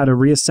showed me how to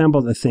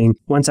reassemble the thing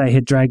once I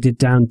had dragged it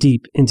down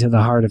deep into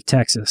the heart of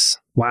Texas.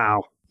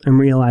 Wow. I'm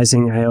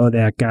realizing I owe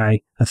that guy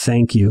a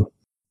thank you.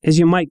 As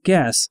you might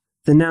guess,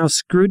 the now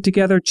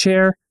screwed-together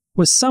chair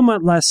was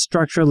somewhat less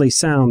structurally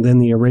sound than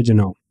the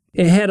original.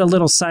 It had a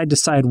little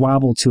side-to-side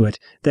wobble to it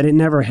that it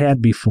never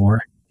had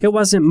before. It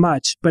wasn't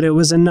much, but it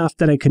was enough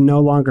that I could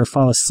no longer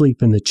fall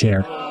asleep in the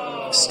chair.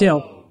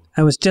 Still,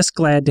 I was just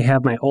glad to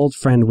have my old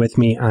friend with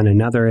me on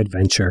another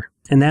adventure.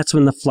 And that's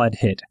when the flood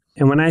hit.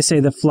 And when I say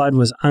the flood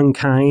was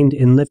unkind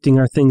in lifting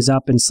our things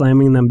up and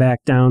slamming them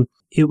back down,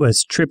 it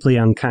was triply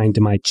unkind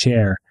to my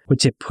chair,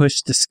 which it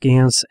pushed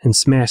askance and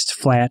smashed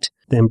flat,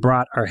 then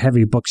brought our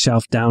heavy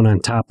bookshelf down on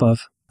top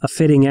of. A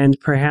fitting end,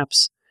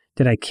 perhaps?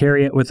 Did I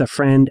carry it with a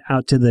friend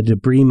out to the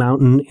debris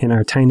mountain in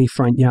our tiny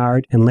front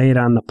yard and lay it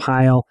on the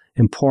pile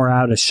and pour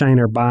out a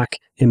Shiner Bock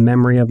in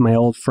memory of my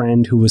old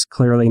friend who was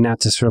clearly not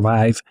to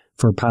survive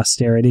for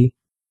posterity?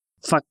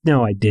 Fuck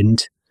no, I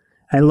didn't.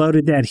 I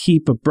loaded that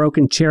heap of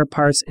broken chair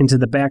parts into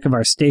the back of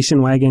our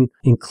station wagon,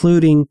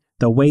 including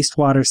the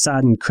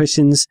wastewater-sodden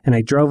cushions, and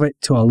I drove it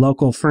to a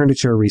local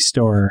furniture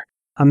restorer,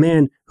 a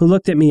man who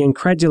looked at me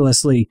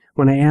incredulously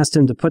when I asked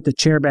him to put the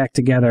chair back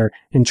together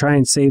and try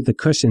and save the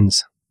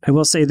cushions. I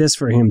will say this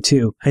for him,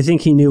 too. I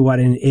think he knew what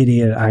an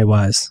idiot I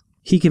was.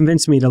 He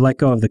convinced me to let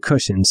go of the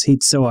cushions.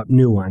 He'd sew up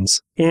new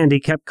ones. And he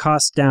kept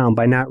costs down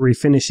by not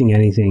refinishing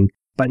anything,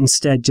 but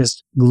instead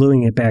just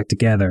gluing it back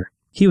together.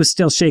 He was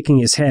still shaking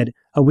his head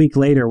a week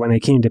later when I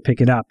came to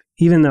pick it up,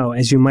 even though,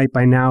 as you might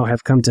by now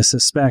have come to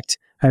suspect,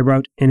 I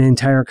wrote an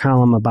entire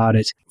column about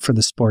it for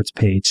the sports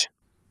page.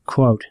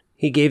 Quote,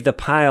 "He gave the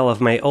pile of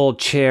my old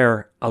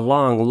chair a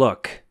long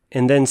look,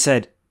 and then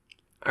said,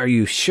 'Are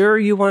you sure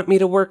you want me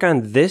to work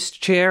on this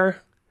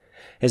chair?'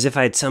 As if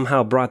I'd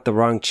somehow brought the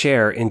wrong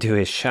chair into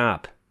his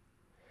shop.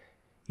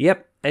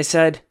 'Yep,' I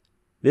said,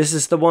 'this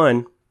is the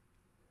one.'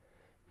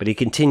 But he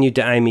continued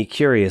to eye me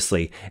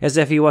curiously, as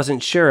if he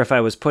wasn't sure if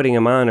I was putting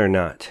him on or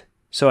not.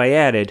 So I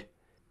added,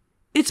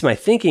 'It's my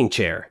thinking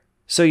chair,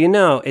 so you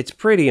know it's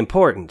pretty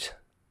important.'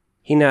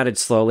 He nodded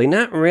slowly,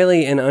 not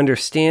really in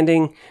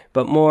understanding,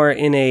 but more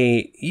in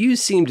a, 'you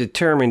seem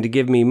determined to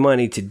give me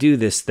money to do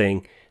this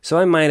thing, so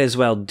I might as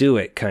well do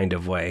it' kind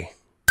of way.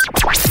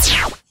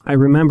 I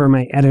remember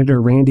my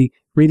editor, Randy,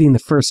 reading the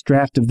first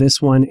draft of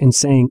this one and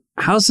saying,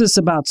 'How's this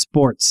about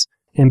sports?'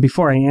 And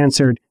before I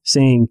answered,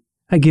 saying,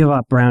 'I give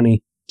up,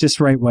 Brownie.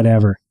 Just write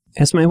whatever.'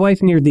 As my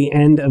wife neared the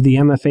end of the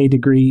MFA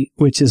degree,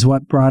 which is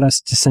what brought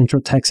us to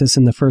Central Texas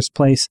in the first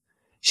place,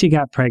 she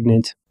got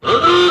pregnant.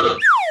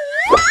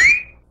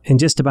 And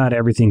just about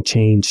everything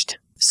changed.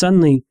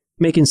 Suddenly,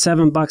 making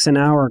 $7 an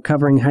hour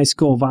covering high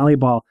school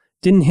volleyball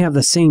didn't have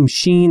the same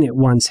sheen it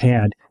once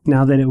had,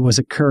 now that it was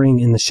occurring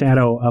in the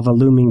shadow of a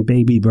looming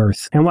baby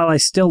birth. And while I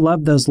still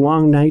loved those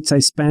long nights I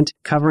spent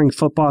covering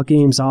football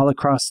games all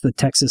across the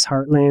Texas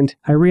heartland,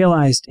 I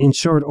realized in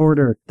short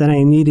order that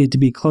I needed to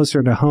be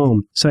closer to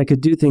home so I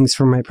could do things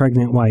for my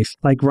pregnant wife,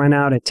 like run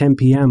out at 10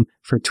 p.m.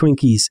 for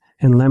Twinkies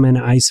and lemon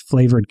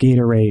ice-flavored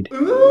Gatorade.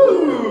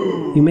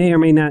 You may or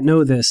may not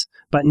know this,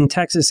 but in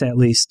Texas at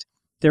least,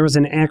 there was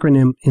an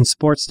acronym in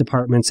sports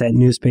departments at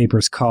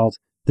newspapers called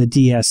the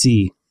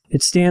DSE.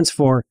 It stands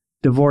for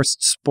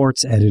Divorced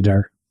Sports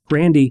Editor.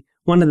 Randy,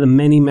 one of the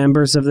many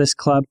members of this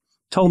club,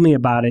 told me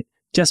about it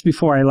just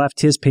before I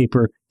left his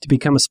paper to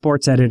become a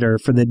sports editor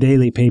for the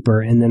daily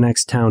paper in the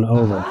next town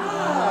over.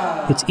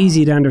 It's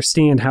easy to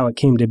understand how it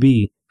came to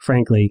be,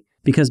 frankly,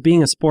 because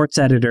being a sports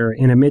editor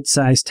in a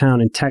mid-sized town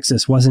in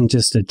Texas wasn't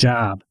just a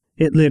job.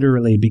 It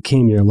literally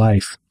became your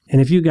life. And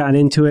if you got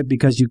into it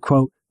because you,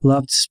 quote,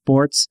 loved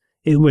sports,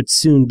 it would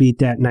soon beat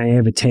that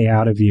naivete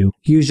out of you,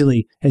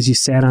 usually as you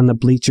sat on the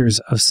bleachers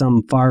of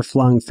some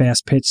far-flung,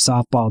 fast-pitch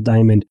softball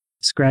diamond,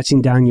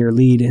 scratching down your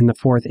lead in the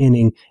fourth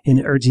inning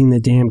and urging the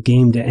damn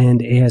game to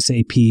end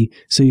ASAP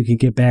so you could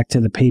get back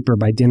to the paper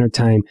by dinner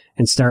time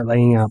and start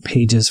laying out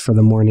pages for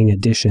the morning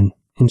edition.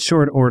 In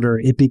short order,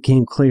 it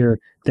became clear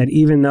that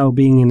even though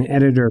being an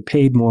editor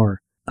paid more,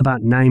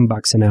 about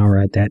 $9 an hour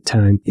at that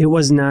time, it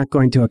was not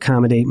going to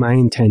accommodate my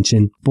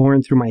intention,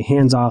 born through my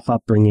hands-off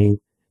upbringing,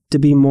 to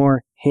be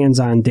more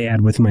hands-on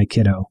dad with my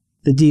kiddo.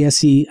 The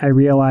DSE, I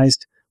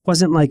realized,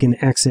 wasn't like an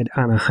exit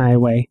on a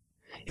highway.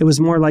 It was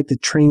more like the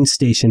train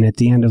station at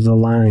the end of the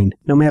line.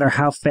 No matter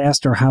how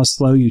fast or how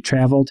slow you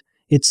traveled,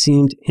 it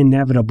seemed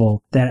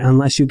inevitable that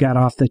unless you got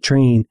off the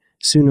train,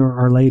 sooner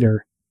or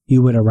later,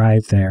 you would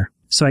arrive there.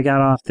 So I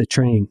got off the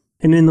train.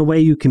 and in the way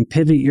you can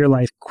pivot your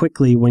life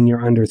quickly when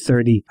you're under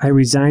 30, I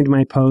resigned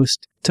my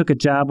post, took a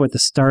job with a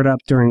startup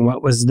during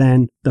what was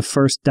then the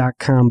first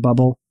 .com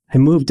bubble. I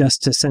moved us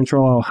to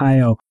Central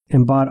Ohio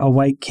and bought a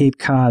white Cape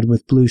Cod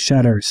with blue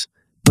shutters.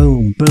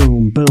 Boom,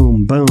 boom,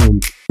 boom, boom.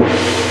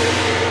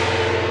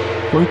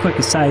 One quick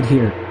aside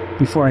here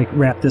before I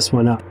wrap this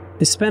one up.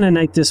 I spent a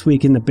night this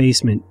week in the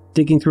basement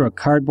digging through a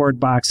cardboard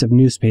box of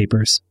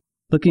newspapers,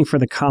 looking for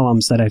the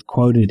columns that I've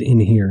quoted in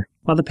here.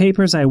 While the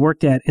papers I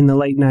worked at in the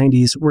late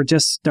 90s were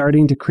just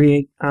starting to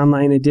create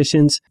online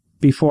editions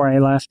before I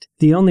left,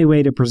 the only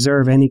way to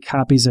preserve any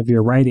copies of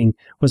your writing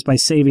was by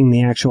saving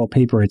the actual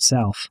paper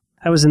itself.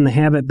 I was in the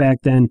habit back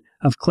then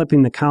of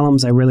clipping the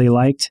columns I really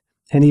liked,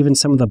 and even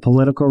some of the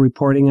political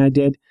reporting I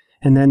did,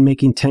 and then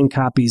making 10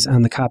 copies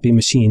on the copy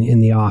machine in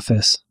the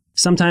office.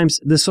 Sometimes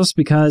this was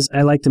because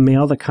I liked to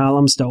mail the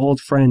columns to old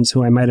friends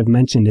who I might have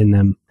mentioned in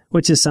them,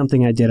 which is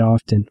something I did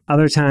often.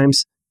 Other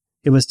times,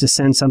 it was to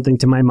send something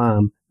to my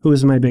mom, who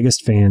was my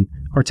biggest fan,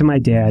 or to my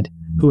dad,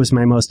 who was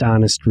my most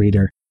honest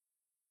reader.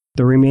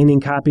 The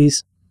remaining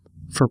copies?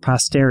 For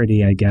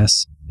posterity, I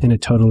guess, in a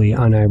totally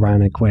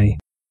unironic way.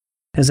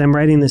 As I'm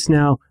writing this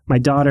now, my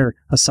daughter,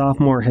 a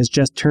sophomore, has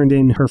just turned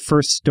in her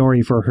first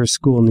story for her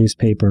school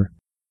newspaper.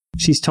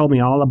 She's told me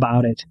all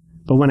about it,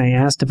 but when I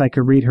asked if I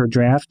could read her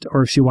draft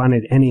or if she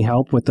wanted any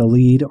help with the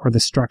lead or the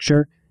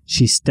structure,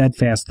 she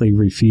steadfastly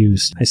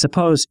refused. I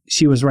suppose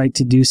she was right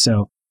to do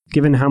so,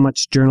 given how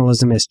much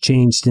journalism has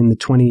changed in the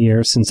 20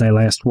 years since I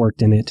last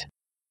worked in it.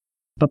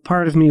 But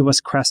part of me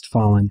was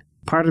crestfallen.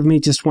 Part of me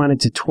just wanted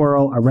to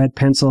twirl a red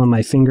pencil in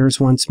my fingers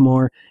once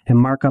more and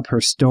mark up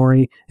her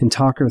story and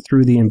talk her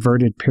through the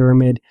inverted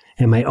pyramid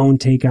and my own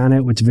take on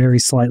it, which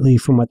varies slightly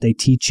from what they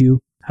teach you.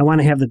 I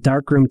want to have the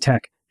darkroom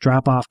tech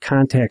drop off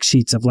contact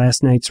sheets of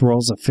last night's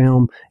rolls of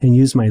film and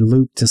use my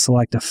loupe to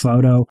select a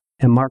photo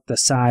and mark the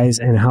size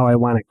and how I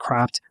want it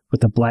cropped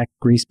with a black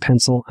grease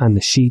pencil on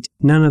the sheet.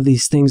 None of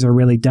these things are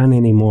really done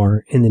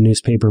anymore in the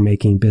newspaper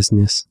making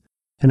business.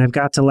 And I've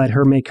got to let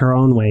her make her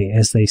own way,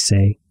 as they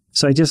say.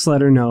 So I just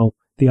let her know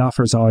the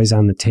offer's always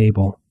on the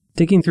table.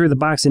 Digging through the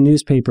box of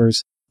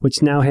newspapers,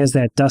 which now has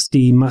that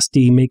dusty,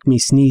 musty,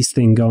 make-me-sneeze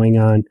thing going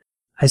on,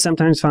 I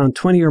sometimes found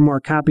 20 or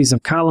more copies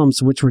of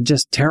columns which were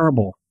just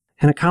terrible.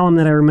 And a column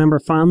that I remember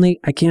fondly,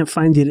 I can't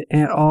find it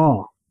at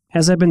all.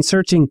 As I've been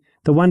searching,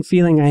 the one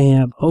feeling I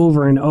have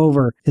over and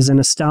over is a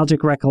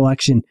nostalgic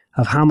recollection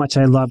of how much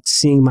I loved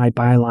seeing my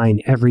byline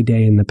every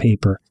day in the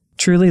paper.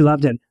 Truly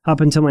loved it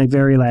up until my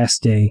very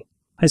last day.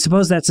 I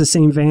suppose that's the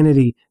same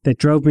vanity that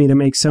drove me to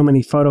make so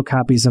many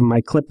photocopies of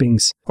my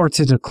clippings, or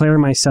to declare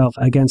myself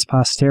against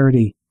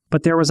posterity.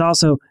 But there was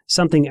also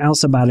something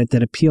else about it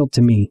that appealed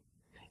to me,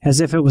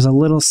 as if it was a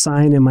little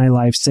sign in my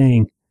life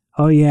saying,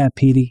 "Oh yeah,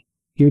 Petey,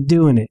 you're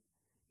doing it.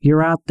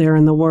 You're out there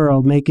in the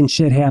world making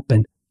shit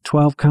happen,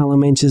 12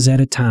 column inches at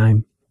a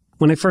time."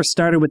 When I first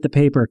started with the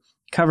paper,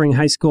 covering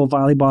high school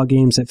volleyball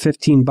games at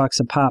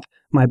 $15 a pop,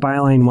 my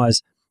byline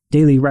was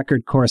Daily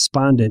Record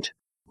Correspondent,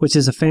 which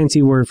is a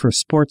fancy word for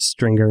sports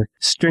stringer,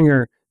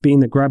 stringer being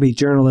the grubby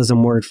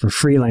journalism word for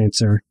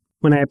freelancer.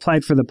 When I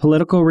applied for the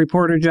political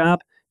reporter job,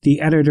 the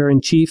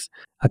editor-in-chief,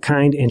 a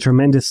kind and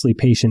tremendously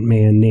patient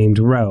man named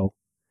Roe.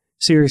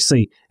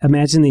 Seriously,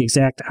 imagine the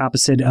exact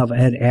opposite of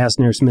Ed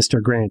Asner's Mr.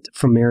 Grant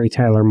from Mary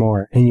Tyler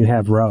Moore, and you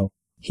have Roe.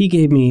 He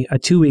gave me a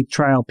 2-week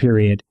trial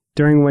period,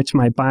 during which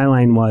my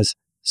byline was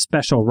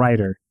Special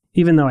Writer.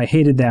 Even though I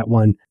hated that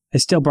one, I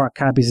still brought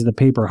copies of the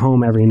paper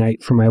home every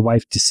night for my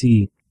wife to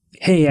see.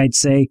 "Hey," I'd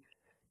say,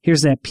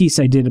 "here's that piece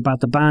I did about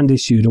the bond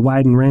issue to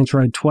widen Ranch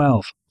Road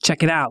 12.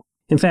 Check it out."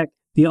 In fact,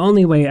 the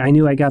only way I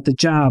knew I got the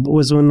job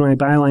was when my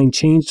byline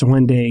changed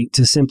one day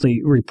to simply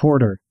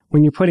reporter.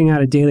 When you're putting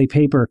out a daily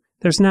paper,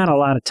 there's not a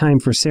lot of time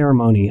for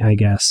ceremony, I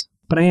guess.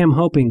 But I am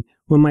hoping,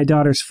 when my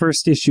daughter's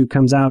first issue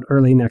comes out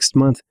early next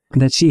month,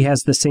 that she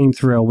has the same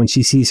thrill when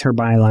she sees her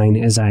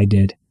byline as I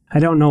did. I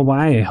don't know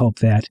why I hope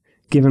that,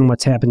 given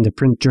what's happened to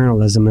print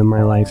journalism in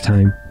my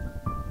lifetime.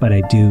 But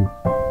I do.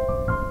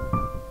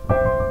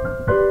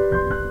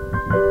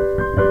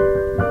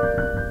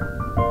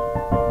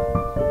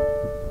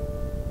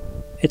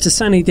 It's a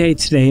sunny day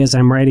today as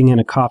I'm writing in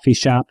a coffee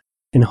shop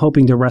and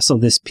hoping to wrestle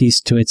this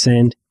piece to its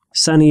end.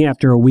 Sunny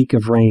after a week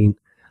of rain.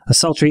 A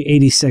sultry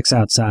 86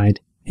 outside.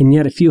 And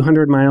yet a few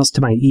hundred miles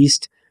to my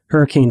east,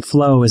 Hurricane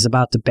Flo is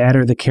about to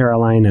batter the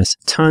Carolinas.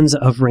 Tons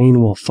of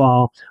rain will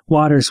fall,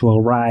 waters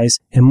will rise,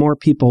 and more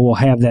people will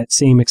have that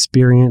same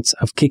experience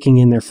of kicking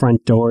in their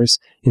front doors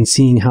and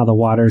seeing how the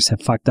waters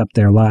have fucked up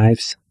their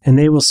lives. And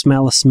they will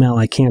smell a smell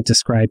I can't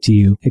describe to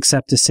you,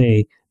 except to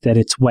say that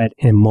it's wet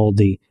and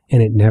moldy,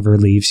 and it never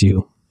leaves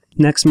you.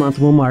 Next month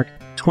will mark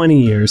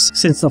 20 years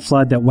since the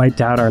flood that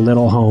wiped out our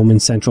little home in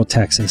Central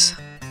Texas.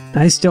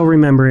 I still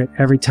remember it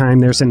every time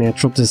there's a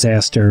natural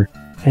disaster,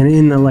 and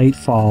in the late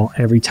fall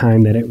every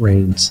time that it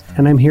rains.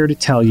 And I'm here to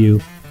tell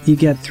you, you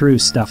get through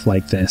stuff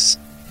like this.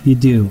 You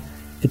do.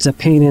 It's a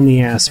pain in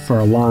the ass for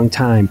a long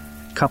time,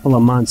 a couple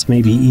of months,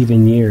 maybe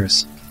even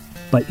years.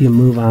 But you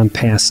move on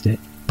past it.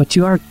 But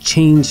you are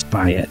changed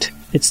by it.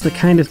 It's the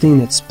kind of thing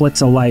that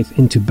splits a life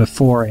into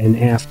before and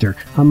after,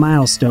 a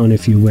milestone,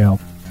 if you will.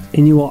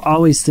 And you will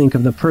always think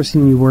of the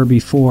person you were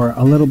before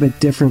a little bit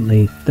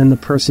differently than the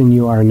person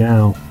you are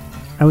now.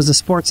 I was a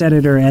sports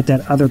editor at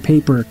that other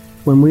paper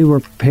when we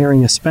were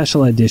preparing a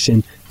special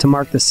edition to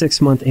mark the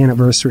 6-month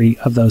anniversary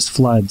of those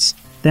floods.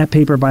 That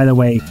paper, by the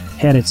way,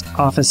 had its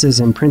offices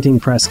and printing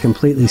press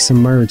completely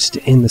submerged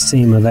in the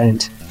same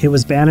event. It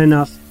was bad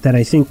enough that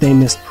I think they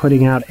missed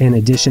putting out an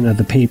edition of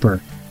the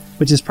paper,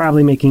 which is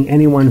probably making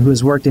anyone who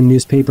has worked in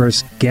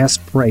newspapers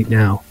gasp right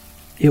now.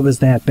 It was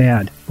that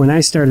bad. When I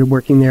started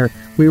working there,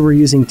 we were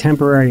using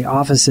temporary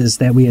offices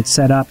that we had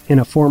set up in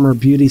a former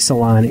beauty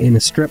salon in a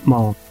strip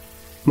mall.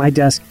 My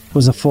desk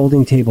was a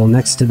folding table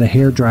next to the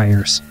hair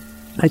dryers.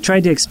 I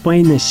tried to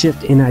explain this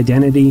shift in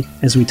identity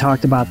as we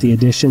talked about the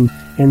edition,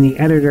 and the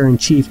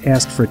editor-in-chief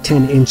asked for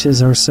 10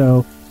 inches or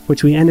so,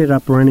 which we ended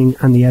up running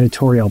on the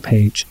editorial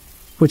page,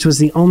 which was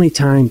the only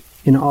time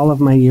in all of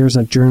my years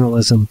of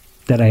journalism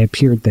that I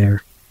appeared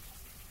there.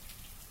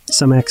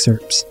 Some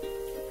excerpts.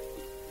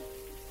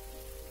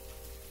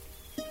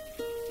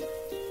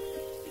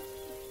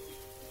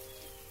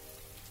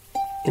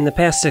 In the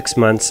past 6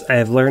 months, I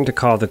have learned to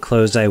call the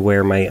clothes I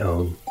wear my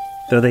own,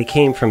 though they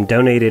came from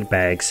donated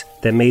bags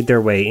that made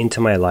their way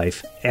into my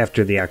life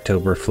after the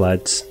October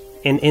floods.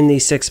 And in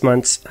these 6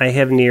 months, I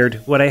have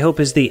neared what I hope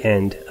is the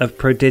end of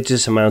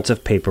prodigious amounts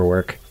of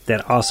paperwork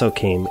that also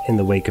came in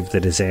the wake of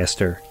the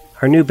disaster.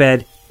 Our new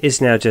bed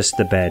is now just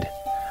the bed.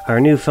 Our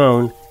new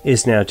phone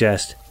is now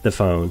just the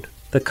phone.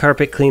 The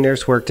carpet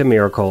cleaners worked a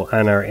miracle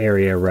on our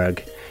area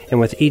rug, and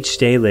with each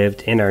day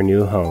lived in our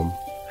new home,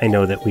 I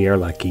know that we are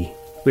lucky.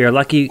 We are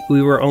lucky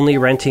we were only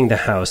renting the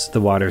house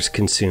the waters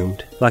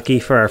consumed. Lucky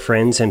for our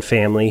friends and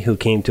family who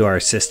came to our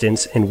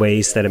assistance in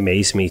ways that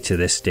amaze me to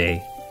this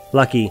day.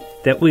 Lucky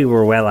that we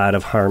were well out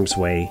of harm's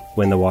way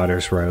when the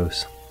waters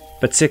rose.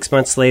 But 6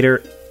 months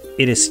later,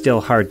 it is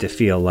still hard to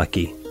feel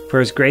lucky.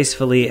 For as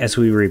gracefully as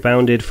we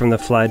rebounded from the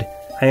flood,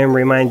 I am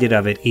reminded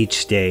of it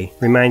each day,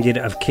 reminded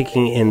of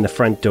kicking in the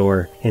front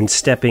door and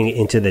stepping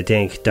into the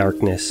dank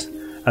darkness,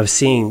 of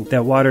seeing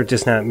that water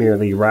does not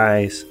merely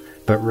rise,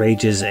 but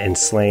rages and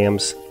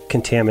slams,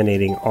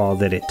 contaminating all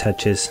that it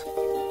touches.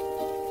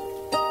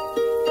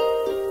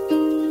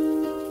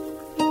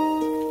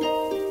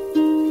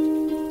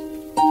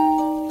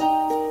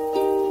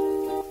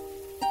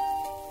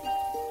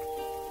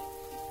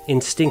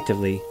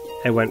 Instinctively,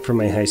 I went for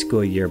my high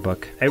school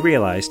yearbook. I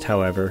realized,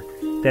 however,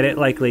 that it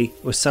likely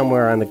was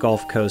somewhere on the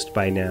Gulf Coast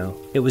by now.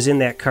 It was in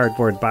that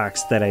cardboard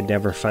box that I'd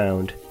never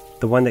found.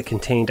 The one that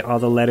contained all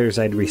the letters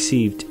I'd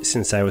received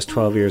since I was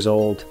 12 years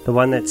old. The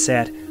one that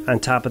sat on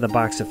top of the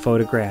box of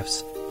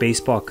photographs,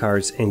 baseball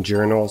cards and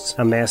journals,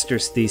 a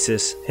master's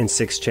thesis, and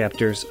 6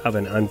 chapters of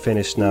an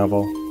unfinished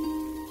novel.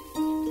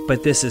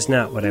 But this is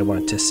not what I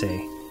want to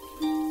say.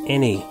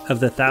 Any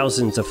of the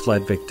thousands of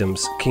flood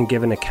victims can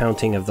give an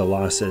accounting of the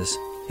losses,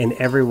 and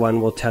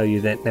everyone will tell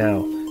you that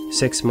now,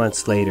 6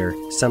 months later,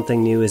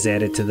 something new is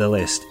added to the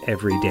list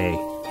every day.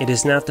 It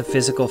is not the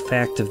physical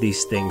fact of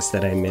these things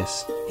that I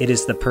miss. It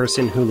is the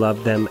person who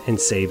loved them and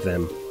saved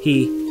them.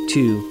 He,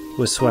 too,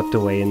 was swept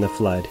away in the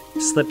flood,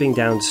 slipping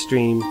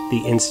downstream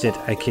the instant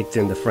I kicked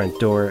in the front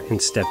door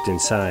and stepped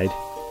inside.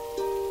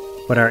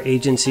 What our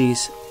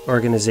agencies,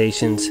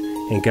 organizations,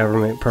 and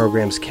government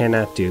programs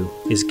cannot do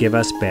is give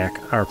us back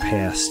our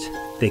past.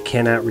 They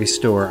cannot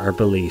restore our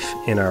belief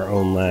in our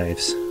own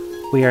lives.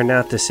 We are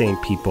not the same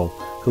people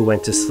who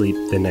went to sleep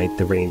the night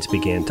the rains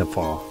began to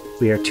fall.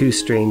 We are two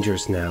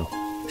strangers now,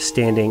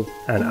 standing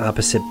on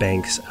opposite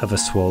banks of a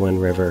swollen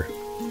river.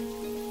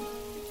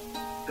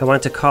 I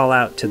want to call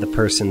out to the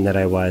person that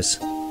I was,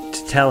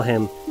 to tell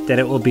him that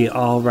it will be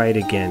all right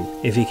again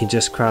if he can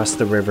just cross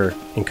the river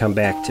and come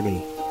back to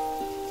me.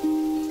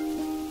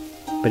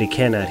 But he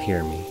cannot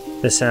hear me.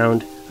 The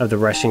sound of the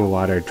rushing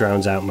water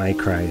drowns out my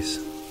cries,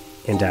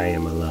 and I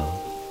am alone.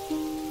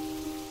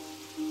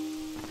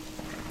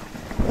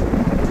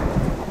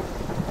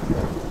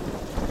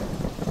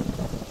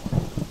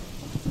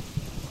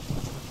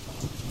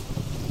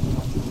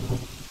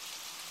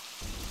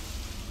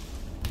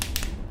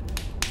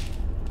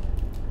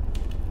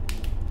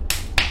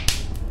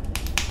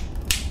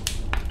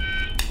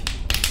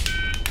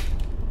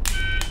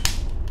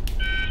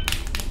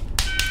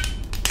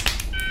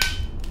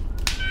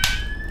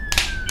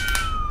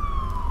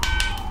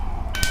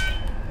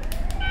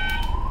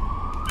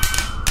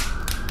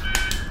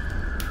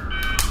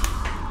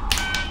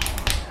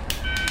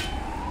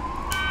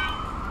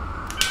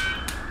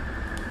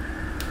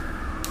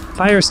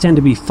 Fires tend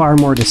to be far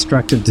more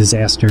destructive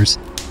disasters,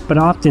 but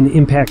often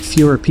impact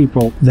fewer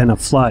people than a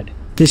flood.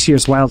 This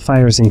year's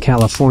wildfires in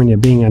California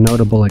being a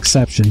notable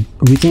exception.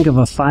 We think of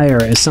a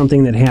fire as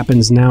something that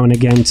happens now and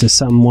again to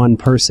some one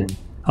person.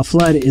 A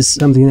flood is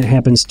something that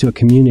happens to a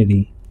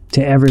community,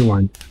 to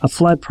everyone. A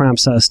flood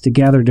prompts us to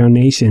gather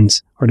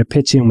donations or to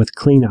pitch in with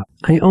cleanup.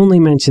 I only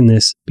mention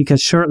this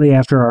because shortly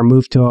after our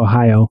move to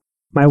Ohio,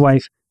 my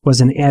wife was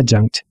an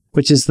adjunct,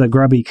 which is the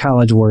grubby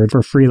college word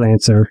for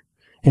freelancer,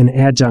 an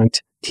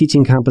adjunct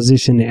teaching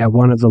composition at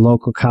one of the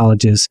local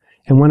colleges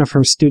and one of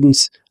her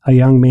students, a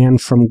young man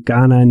from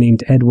Ghana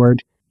named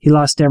Edward, he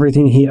lost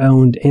everything he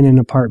owned in an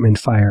apartment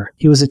fire.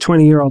 He was a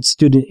 20-year-old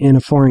student in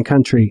a foreign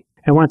country.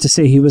 I want to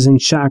say he was in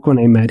shock when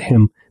I met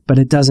him, but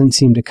it doesn't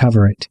seem to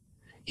cover it.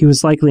 He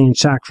was likely in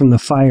shock from the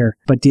fire,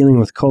 but dealing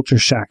with culture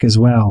shock as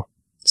well.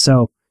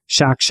 So,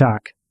 shock.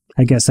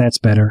 I guess that's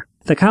better.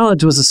 The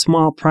college was a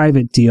small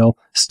private deal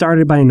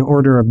started by an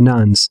order of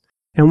nuns.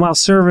 And while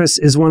service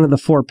is one of the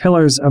 4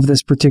 pillars of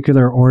this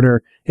particular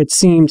order, it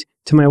seemed,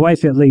 to my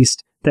wife at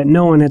least, that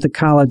no one at the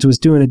college was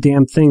doing a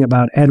damn thing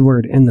about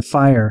Edward and the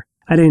fire.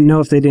 I didn't know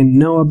if they didn't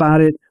know about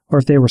it, or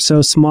if they were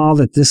so small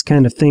that this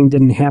kind of thing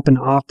didn't happen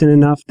often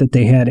enough that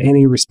they had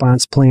any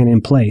response plan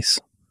in place.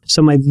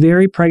 So my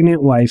very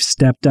pregnant wife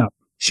stepped up.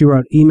 She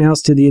wrote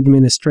emails to the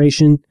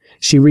administration.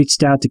 She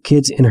reached out to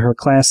kids in her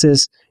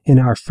classes, and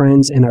our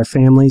friends and our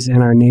families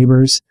and our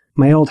neighbors.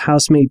 My old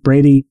housemate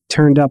Brady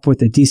turned up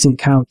with a decent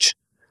couch.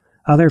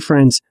 Other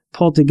friends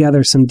pulled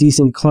together some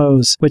decent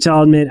clothes, which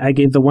I'll admit I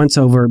gave the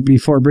once-over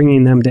before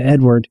bringing them to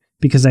Edward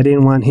because I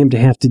didn't want him to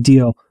have to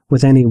deal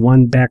with any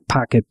one back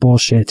pocket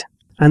bullshit.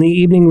 On the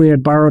evening we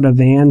had borrowed a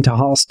van to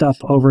haul stuff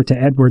over to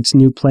Edward's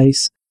new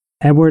place.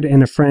 Edward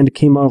and a friend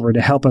came over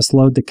to help us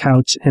load the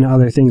couch and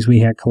other things we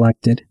had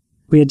collected.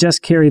 We had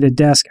just carried a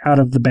desk out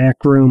of the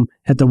back room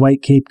at the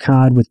White Cape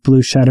Cod with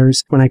blue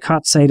shutters when I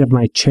caught sight of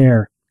my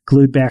chair,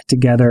 glued back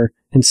together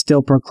and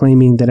still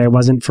proclaiming that I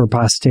wasn't for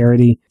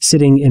posterity,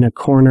 sitting in a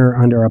corner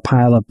under a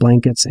pile of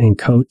blankets and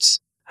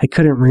coats. I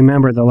couldn't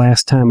remember the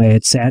last time I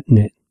had sat in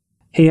it.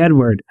 "Hey,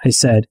 Edward," I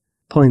said,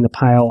 pulling the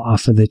pile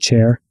off of the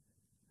chair.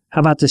 "How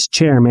about this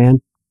chair,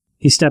 man?"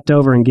 He stepped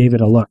over and gave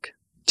it a look.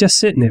 "Just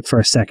sit in it for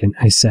a second,"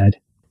 I said.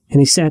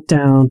 And he sat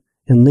down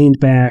and leaned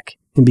back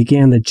and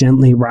began the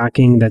gently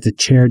rocking that the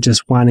chair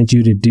just wanted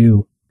you to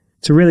do.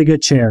 It's a really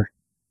good chair.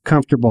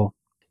 Comfortable.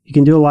 You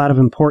can do a lot of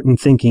important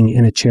thinking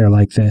in a chair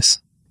like this.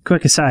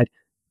 Quick aside,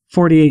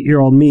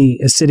 48-year-old me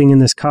is sitting in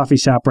this coffee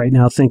shop right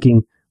now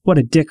thinking, what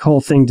a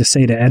dickhole thing to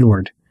say to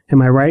Edward.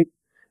 Am I right?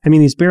 I mean,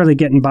 he's barely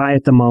getting by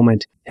at the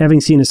moment, having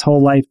seen his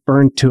whole life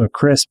burned to a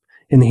crisp,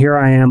 and here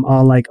I am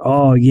all like,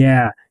 oh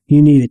yeah,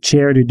 you need a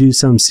chair to do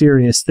some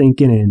serious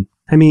thinking in.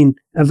 I mean,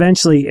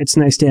 eventually it's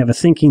nice to have a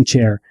thinking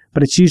chair,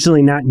 but it's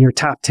usually not in your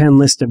top 10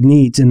 list of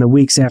needs in the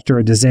weeks after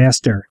a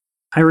disaster.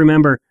 I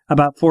remember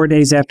about 4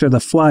 days after the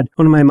flood,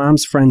 one of my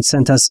mom's friends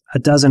sent us a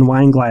dozen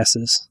wine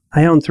glasses.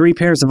 I owned 3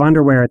 pairs of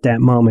underwear at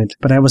that moment,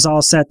 but I was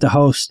all set to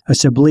host a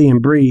Chablis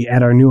and Brie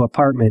at our new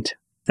apartment.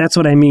 That's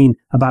what I mean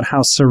about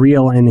how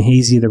surreal and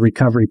hazy the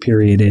recovery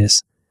period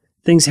is.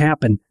 Things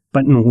happen,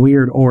 but in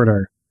weird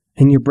order,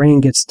 and your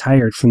brain gets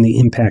tired from the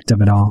impact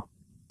of it all.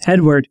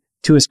 Edward,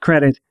 to his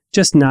credit,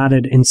 just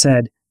nodded and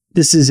said,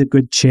 "This is a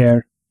good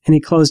chair," and he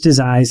closed his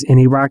eyes and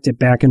he rocked it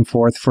back and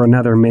forth for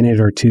another minute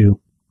or two.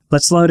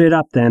 "Let's load it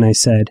up then," I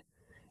said,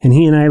 and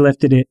he and I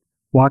lifted it,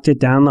 walked it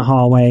down the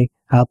hallway,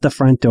 out the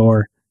front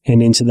door,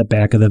 and into the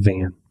back of the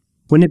van.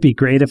 Wouldn't it be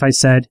great if I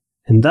said,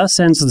 "And thus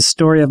ends the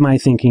story of my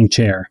thinking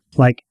chair"?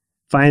 Like,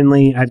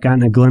 finally, I've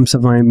gotten a glimpse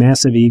of my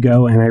massive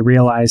ego and I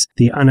realize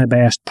the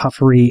unabashed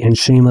puffery and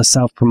shameless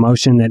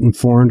self-promotion that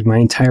informed my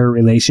entire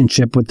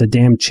relationship with the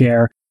damn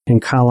chair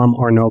and column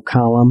or no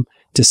column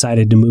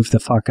decided to move the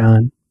fuck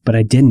on. But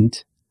I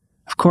didn't.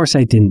 Of course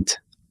I didn't.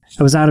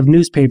 I was out of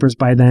newspapers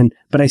by then,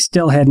 but I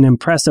still had an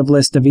impressive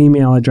list of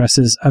email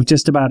addresses of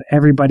just about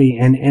everybody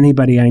and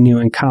anybody I knew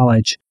in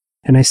college.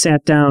 And I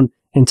sat down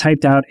and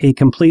typed out a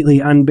completely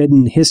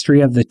unbidden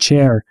history of the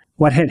chair,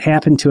 what had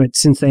happened to it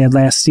since they had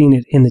last seen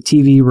it in the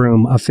TV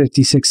room of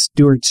 56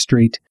 Stewart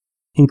Street,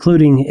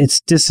 including its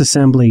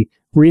disassembly,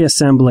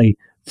 reassembly,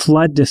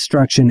 flood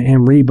destruction,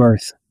 and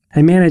rebirth.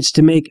 I managed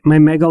to make my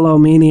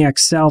megalomaniac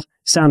self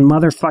sound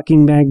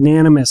motherfucking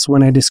magnanimous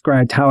when I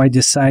described how I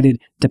decided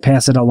to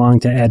pass it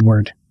along to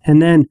Edward.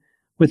 And then,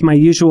 with my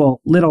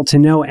usual little to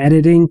no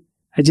editing,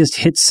 I just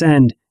hit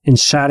send and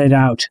shot it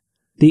out.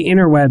 The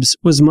interwebs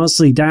was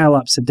mostly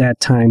dial-ups at that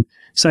time,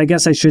 so I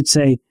guess I should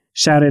say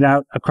shot it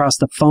out across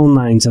the phone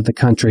lines of the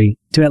country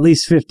to at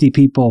least 50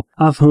 people,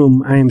 of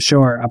whom I am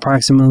sure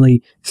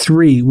approximately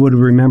 3 would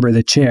remember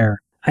the chair.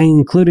 I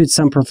included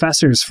some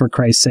professors, for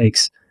Christ's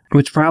sakes,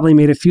 which probably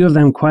made a few of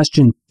them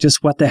question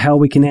just what the hell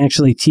we can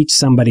actually teach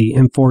somebody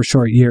in 4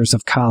 short years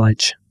of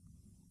college.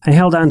 I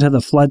held on to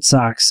the flood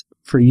socks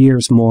for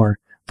years more,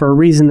 for a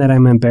reason that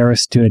I'm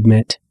embarrassed to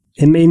admit.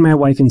 It made my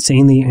wife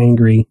insanely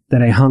angry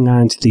that I hung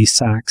on to these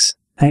socks.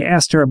 I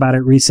asked her about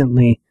it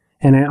recently,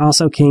 and I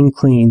also came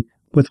clean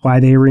with why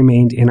they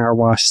remained in our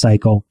wash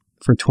cycle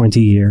for 20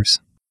 years.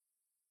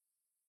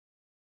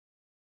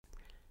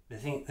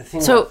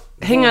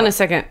 Hang on a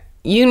second.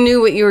 You knew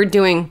what you were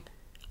doing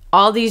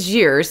all these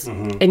years,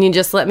 and you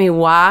just let me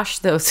wash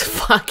those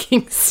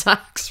fucking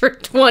socks for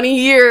 20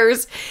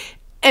 years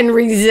and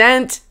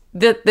resent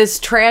that this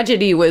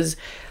tragedy was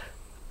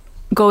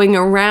going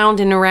around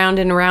and around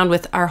and around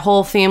with our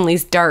whole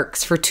family's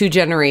darks for 2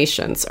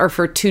 generations, or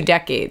for 2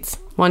 decades,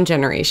 1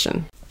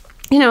 generation.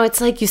 You know,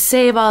 it's like you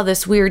save all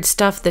this weird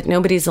stuff that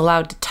nobody's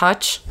allowed to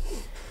touch,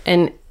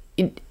 and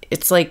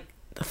it's like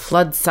the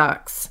flood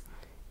socks.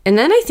 And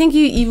then I think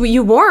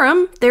you wore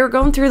them. They were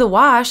going through the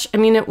wash. I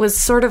mean, it was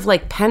sort of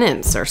like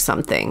penance or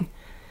something.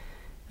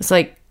 It's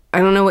like, I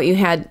don't know what you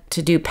had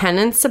to do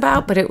penance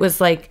about, but it was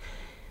like,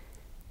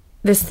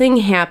 this thing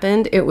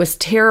happened. It was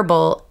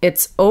terrible.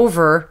 It's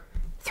over.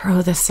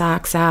 Throw the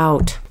socks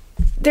out.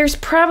 There's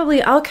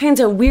probably all kinds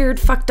of weird,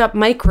 fucked up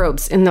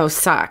microbes in those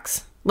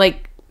socks.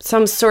 Like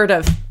some sort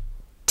of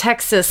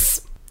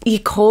Texas E.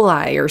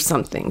 coli or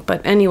something.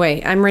 But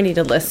anyway, I'm ready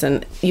to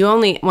listen. You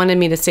only wanted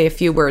me to say a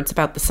few words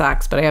about the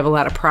socks, but I have a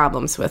lot of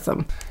problems with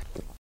them.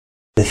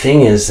 The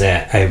thing is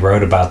that I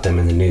wrote about them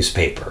in the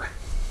newspaper.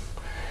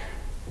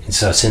 And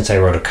so since I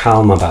wrote a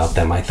column about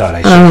them, I thought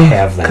I should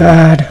have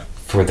them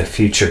for the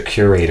future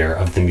curator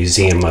of the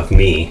Museum of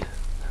Me.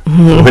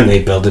 When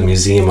they build a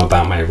museum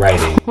about my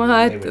writing.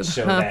 They would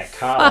show that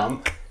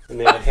column, and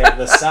they would have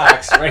the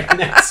socks right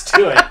next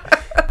to it.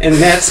 And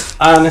that's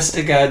honest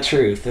to God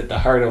truth at the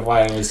heart of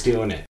why I was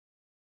doing it.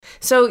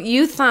 So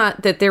you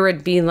thought that there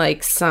would be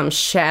like some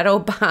shadow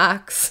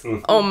box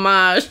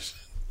homage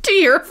to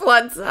your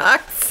flood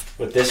socks?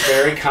 With this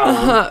very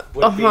column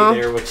would be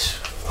there, which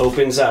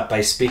opens up.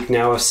 I speak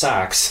now of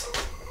socks.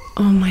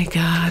 Oh my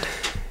God.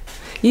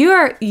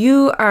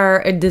 You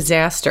are a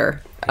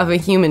disaster of a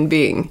human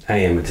being. I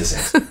am a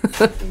disaster.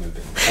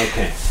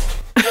 Okay.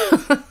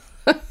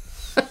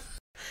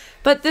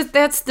 But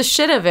that's the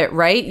shit of it,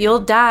 right? You'll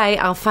die,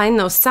 I'll find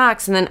those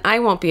socks, and then I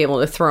won't be able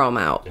to throw them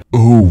out.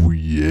 Oh,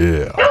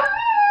 yeah.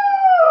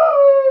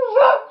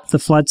 The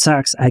flood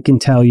socks, I can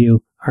tell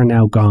you, are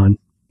now gone.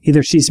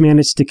 Either she's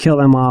managed to kill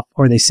them off,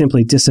 or they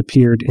simply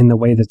disappeared in the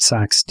way that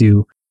socks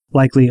do,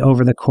 likely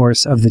over the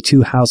course of the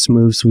 2 house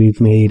moves we've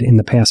made in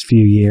the past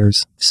few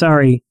years.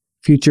 Sorry,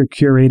 future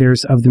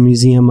curators of the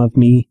Museum of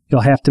Me,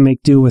 you'll have to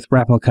make do with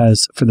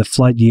replicas for the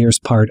flood years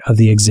part of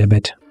the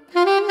exhibit.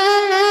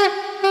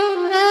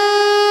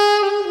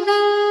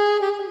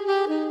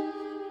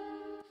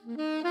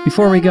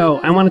 Before we go,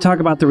 I want to talk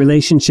about the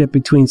relationship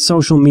between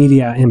social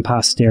media and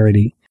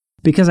posterity,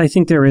 because I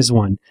think there is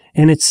one,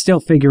 and it's still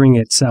figuring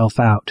itself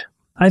out.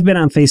 I've been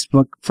on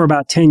Facebook for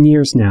about 10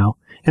 years now,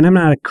 and I'm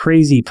not a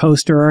crazy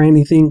poster or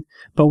anything,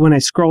 but when I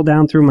scroll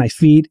down through my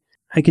feed,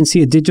 I can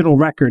see a digital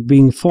record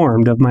being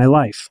formed of my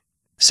life.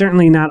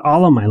 Certainly not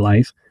all of my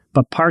life,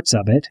 but parts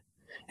of it.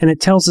 And it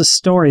tells a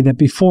story that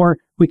before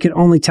we could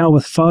only tell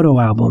with photo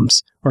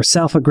albums or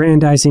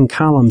self-aggrandizing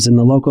columns in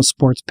the local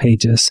sports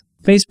pages.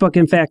 Facebook,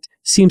 in fact,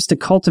 seems to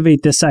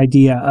cultivate this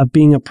idea of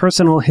being a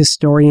personal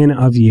historian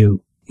of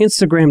you.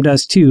 Instagram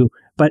does too,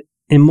 but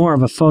in more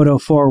of a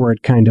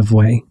photo-forward kind of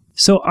way.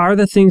 So are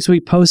the things we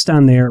post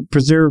on there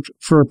preserved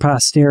for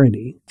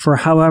posterity, for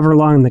however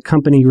long the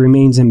company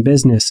remains in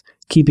business,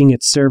 keeping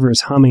its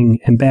servers humming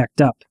and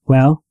backed up?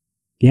 Well,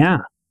 yeah.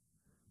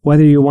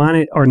 Whether you want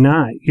it or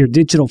not, your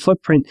digital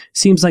footprint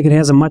seems like it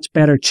has a much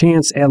better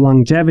chance at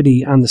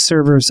longevity on the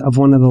servers of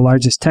one of the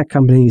largest tech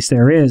companies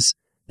there is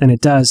than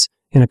it does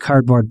in a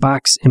cardboard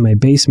box in my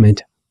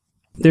basement.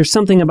 There's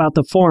something about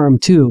the forum,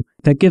 too,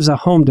 that gives a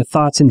home to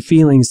thoughts and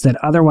feelings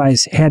that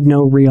otherwise had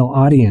no real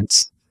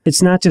audience.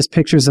 It's not just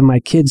pictures of my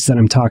kids that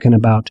I'm talking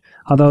about,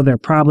 although they're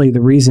probably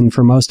the reason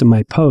for most of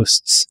my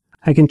posts.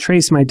 I can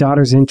trace my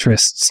daughter's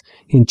interests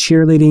in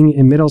cheerleading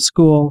in middle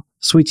school,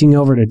 switching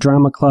over to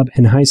drama club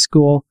in high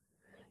school,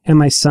 and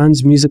my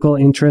son's musical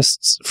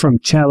interests from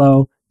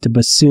cello to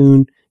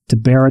bassoon to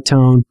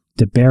baritone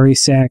to bari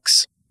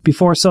sax.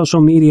 Before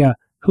social media,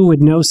 who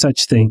would know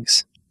such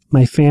things?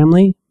 My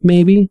family,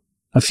 maybe?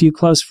 A few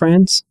close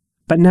friends?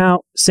 But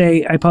now,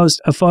 say I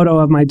post a photo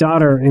of my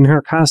daughter in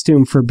her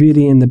costume for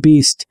Beauty and the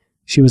Beast.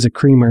 She was a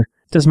creamer.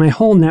 Does my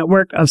whole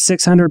network of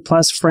 600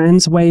 plus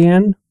friends weigh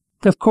in?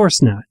 Of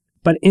course not.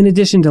 But in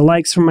addition to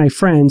likes from my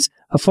friends,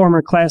 a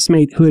former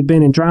classmate who had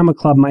been in drama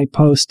club might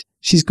post,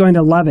 "She's going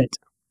to love it."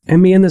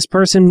 And me and this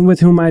person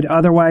with whom I'd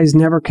otherwise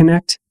never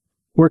connect,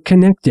 we're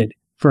connected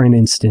for an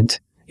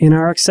instant in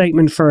our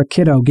excitement for a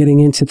kiddo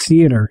getting into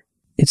theater.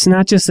 It's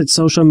not just that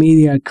social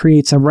media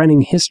creates a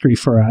running history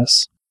for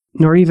us,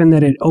 nor even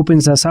that it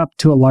opens us up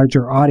to a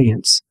larger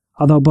audience,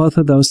 although both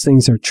of those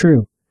things are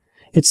true.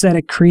 It's that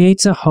it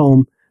creates a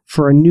home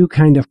for a new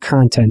kind of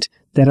content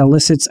that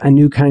elicits a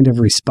new kind of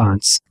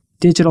response.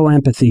 Digital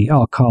empathy,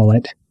 I'll call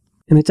it.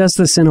 And it does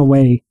this in a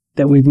way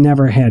that we've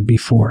never had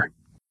before.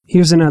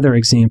 Here's another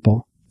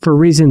example. For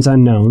reasons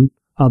unknown,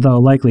 although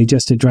likely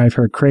just to drive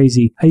her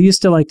crazy, I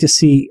used to like to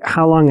see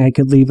how long I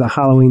could leave the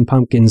Halloween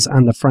pumpkins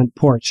on the front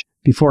porch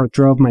before it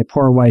drove my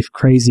poor wife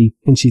crazy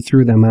and she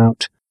threw them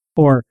out.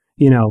 Or,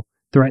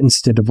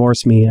 threatens to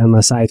divorce me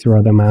unless I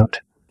throw them out.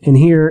 And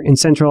here in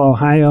central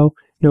Ohio,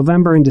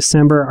 November and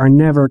December are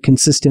never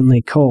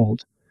consistently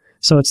cold.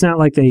 So it's not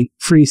like they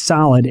freeze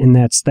solid and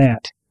that's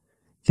that.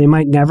 They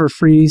might never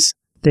freeze.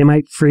 They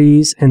might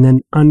freeze and then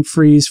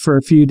unfreeze for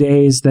a few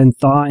days, then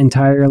thaw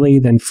entirely,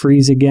 then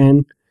freeze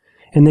again.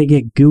 And they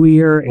get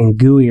gooier and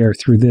gooier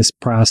through this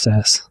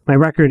process. My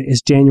record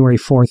is January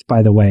 4th,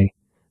 by the way.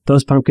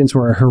 Those pumpkins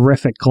were a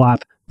horrific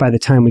glop by the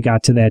time we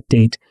got to that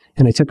date,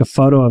 and I took a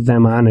photo of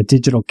them on a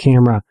digital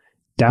camera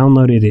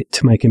downloaded it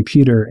to my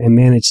computer, and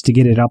managed to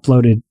get it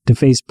uploaded to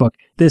Facebook,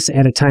 this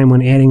at a time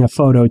when adding a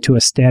photo to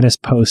a status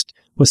post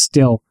was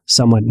still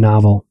somewhat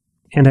novel.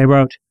 And I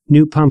wrote,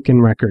 "New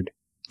pumpkin record,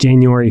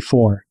 January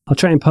 4. I'll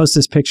try and post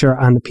this picture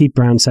on the Pete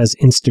Brown Says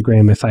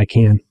Instagram if I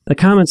can." The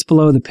comments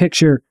below the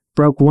picture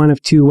broke one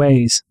of two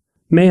ways.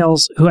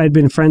 Males who I'd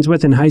been friends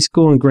with in high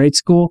school and grade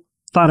school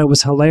thought it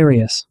was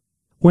hilarious.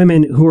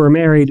 Women who were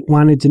married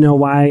wanted to know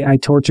why I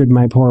tortured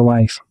my poor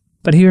wife.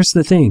 But here's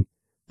the thing.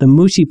 The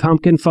mushy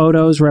pumpkin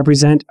photos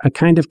represent a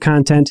kind of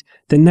content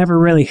that never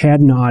really had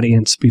an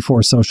audience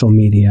before social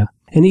media.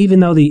 And even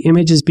though the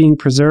image is being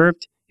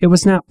preserved, it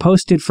was not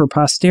posted for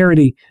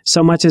posterity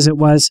so much as it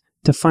was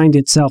to find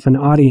itself an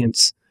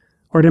audience,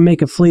 or to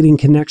make a fleeting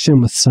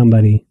connection with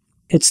somebody.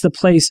 It's the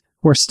place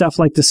where stuff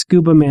like the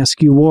scuba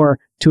mask you wore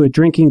to a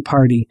drinking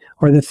party,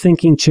 or the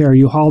thinking chair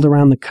you hauled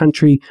around the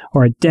country,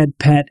 or a dead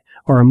pet,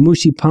 or a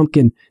mushy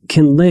pumpkin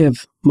can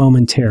live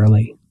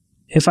momentarily.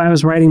 If I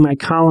was writing my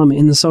column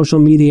in the social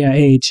media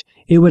age,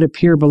 it would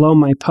appear below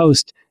my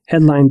post,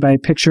 headlined by a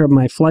picture of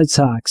my flood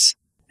socks.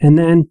 And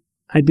then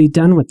I'd be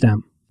done with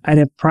them. I'd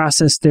have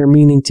processed their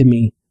meaning to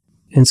me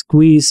and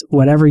squeeze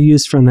whatever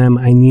use from them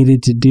I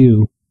needed to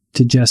do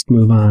to just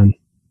move on.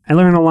 I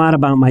learn a lot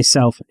about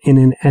myself in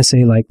an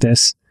essay like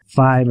this,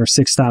 5,000 or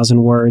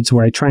 6,000 words,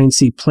 where I try and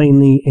see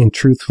plainly and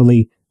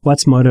truthfully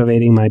what's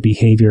motivating my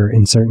behavior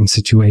in certain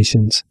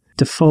situations,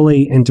 to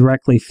fully and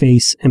directly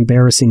face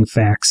embarrassing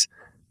facts,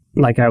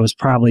 like I was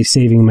probably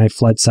saving my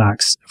flood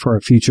socks for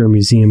a future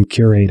museum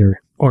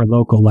curator or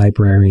local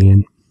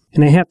librarian.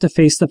 And I have to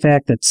face the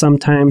fact that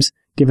sometimes,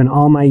 given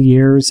all my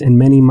years and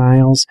many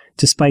miles,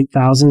 despite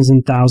thousands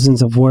and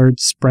thousands of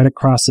words spread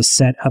across a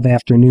set of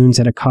afternoons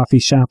at a coffee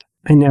shop,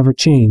 I never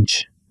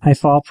change. I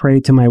fall prey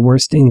to my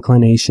worst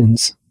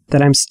inclinations,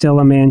 that I'm still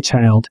a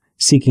man-child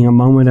seeking a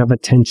moment of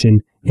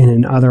attention in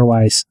an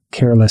otherwise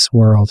careless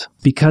world.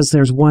 Because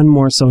there's one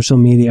more social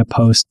media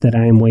post that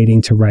I am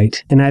waiting to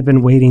write, and I've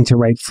been waiting to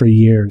write for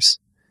years.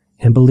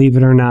 And believe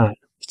it or not,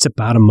 it's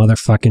about a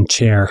motherfucking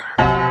chair.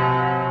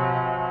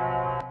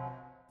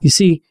 You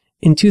see,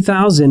 in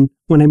 2000,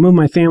 when I moved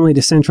my family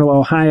to Central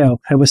Ohio,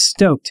 I was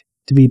stoked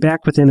to be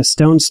back within a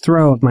stone's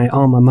throw of my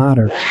alma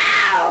mater.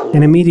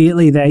 And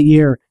immediately that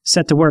year,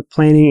 set to work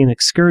planning an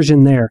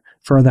excursion there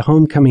for the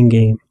homecoming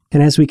game.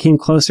 And as we came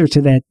closer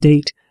to that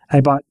date, I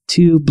bought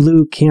 2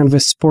 blue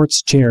canvas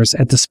sports chairs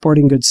at the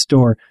sporting goods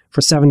store for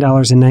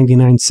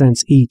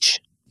 $7.99 each.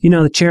 You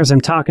know the chairs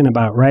I'm talking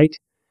about, right?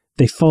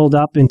 They fold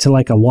up into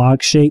like a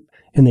log shape,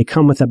 and they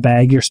come with a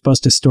bag you're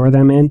supposed to store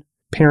them in.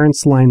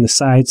 Parents line the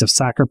sides of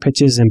soccer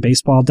pitches and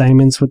baseball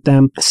diamonds with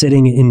them,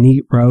 sitting in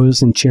neat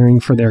rows and cheering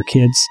for their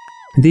kids.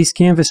 These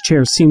canvas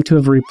chairs seem to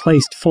have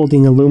replaced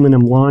folding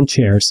aluminum lawn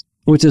chairs,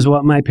 which is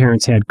what my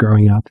parents had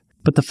growing up.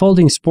 But the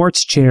folding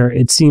sports chair,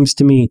 it seems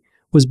to me,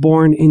 was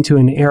born into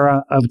an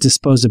era of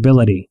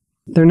disposability.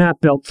 They're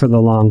not built for the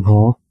long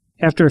haul.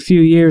 After a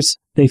few years,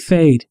 they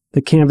fade,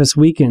 the canvas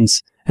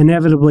weakens,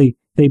 inevitably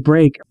they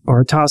break or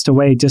are tossed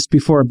away just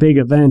before a big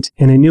event,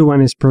 and a new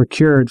one is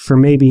procured for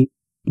maybe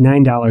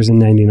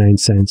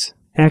 $9.99.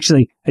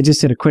 Actually, I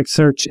just did a quick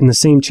search, and the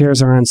same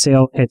chairs are on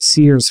sale at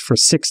Sears for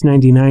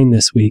 $6.99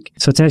 this week,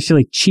 so it's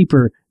actually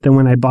cheaper than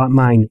when I bought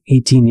mine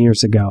 18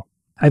 years ago.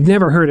 I've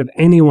never heard of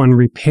anyone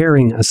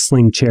repairing a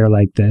sling chair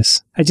like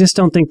this. I just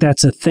don't think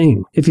that's a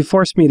thing. If you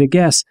forced me to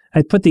guess,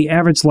 I'd put the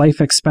average life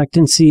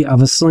expectancy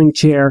of a sling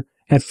chair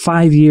at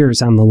 5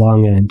 years on the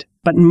long end.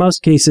 But in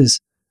most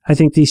cases, I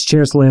think these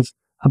chairs live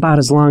about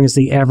as long as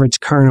the average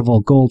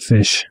carnival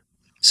goldfish.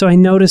 So I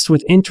noticed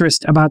with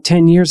interest about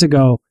 10 years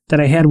ago that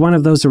I had one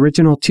of those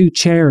original 2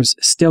 chairs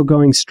still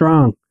going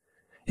strong.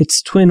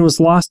 Its twin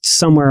was lost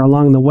somewhere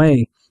along the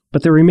way,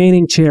 but the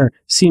remaining chair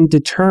seemed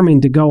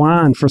determined to go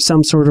on for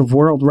some sort of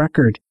world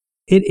record.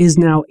 It is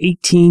now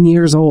 18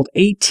 years old.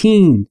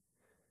 18!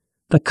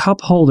 The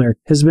cup holder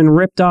has been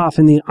ripped off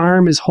and the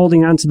arm is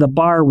holding onto the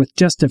bar with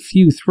just a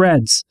few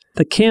threads.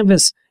 The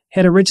canvas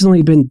had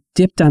originally been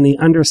dipped on the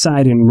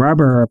underside in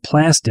rubber or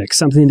plastic,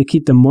 something to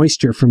keep the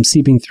moisture from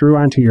seeping through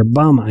onto your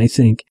bum, I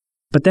think.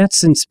 But that's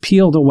since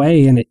peeled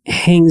away and it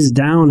hangs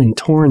down in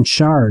torn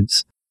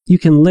shards. You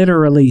can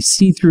literally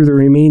see through the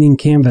remaining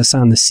canvas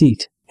on the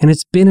seat. And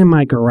it's been in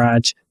my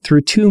garage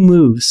through 2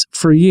 moves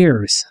for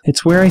years.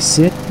 It's where I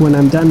sit when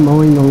I'm done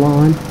mowing the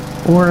lawn,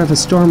 or if a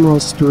storm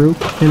rolls through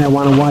and I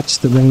want to watch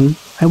the rain.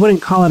 I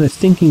wouldn't call it a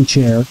thinking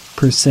chair,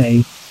 per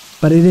se,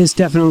 but it is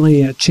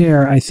definitely a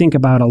chair I think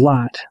about a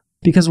lot.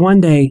 Because one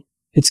day,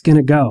 it's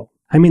gonna go.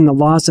 I mean, the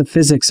laws of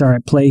physics are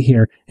at play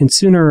here, and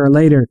sooner or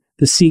later,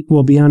 the seat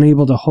will be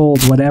unable to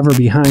hold whatever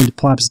behind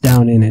plops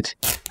down in it.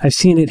 I've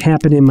seen it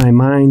happen in my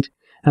mind.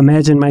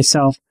 Imagine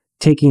myself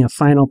taking a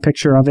final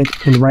picture of it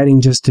and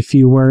writing just a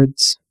few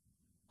words.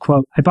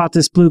 Quote, I bought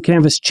this blue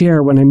canvas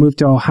chair when I moved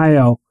to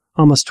Ohio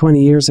almost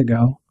 20 years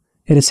ago.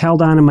 It has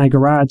held on in my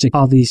garage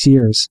all these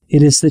years.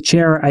 It is the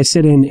chair I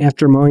sit in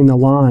after mowing the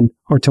lawn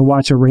or to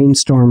watch a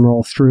rainstorm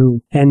roll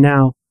through. And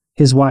now,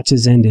 his watch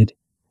is ended.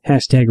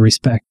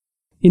 #respect.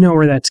 You know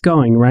where that's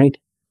going, right?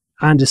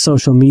 Onto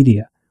social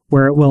media,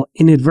 where it will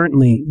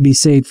inadvertently be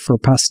saved for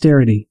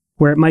posterity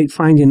where it might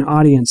find an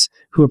audience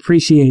who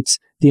appreciates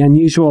the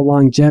unusual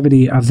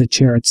longevity of the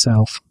chair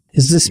itself.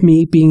 Is this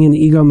me being an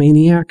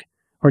egomaniac,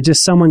 or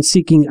just someone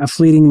seeking a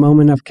fleeting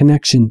moment of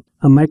connection,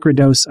 a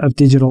microdose of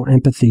digital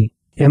empathy?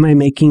 Am I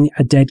making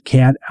a dead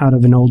cat out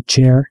of an old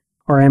chair?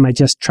 Or am I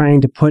just trying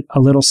to put a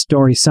little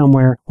story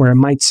somewhere where it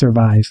might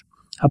survive?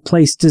 A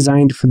place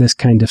designed for this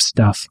kind of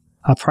stuff.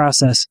 A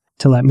process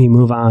to let me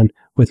move on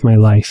with my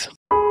life.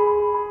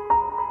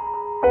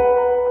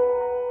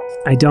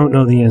 I don't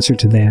know the answer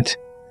to that.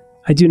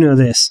 I do know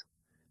this.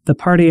 The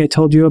party I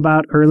told you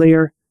about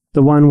earlier,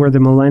 the one where the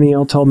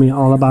millennial told me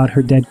all about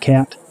her dead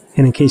cat,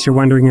 and in case you're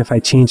wondering if I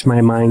changed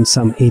my mind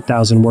some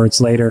 8,000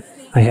 words later,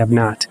 I have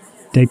not.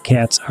 Dead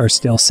cats are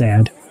still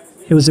sad.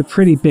 It was a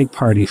pretty big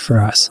party for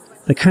us.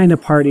 The kind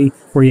of party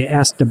where you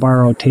ask to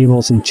borrow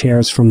tables and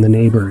chairs from the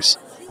neighbors,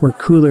 where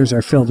coolers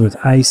are filled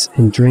with ice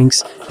and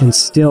drinks, and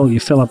still you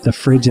fill up the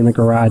fridge in the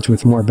garage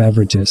with more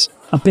beverages.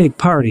 A big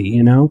party,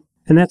 you know?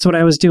 And that's what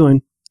I was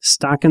doing,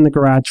 stocking the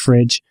garage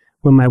fridge,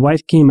 when my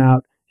wife came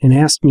out and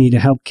asked me to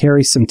help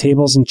carry some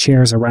tables and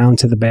chairs around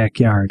to the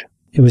backyard.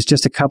 It was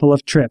just a couple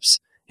of trips,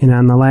 and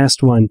on the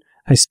last one,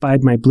 I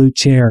spied my blue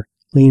chair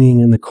leaning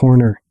in the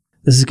corner.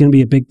 This is going to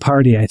be a big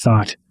party, I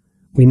thought.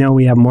 We know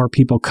we have more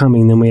people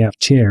coming than we have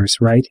chairs,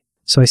 right?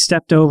 So I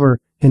stepped over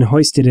and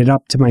hoisted it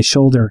up to my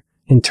shoulder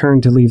and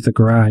turned to leave the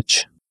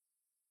garage.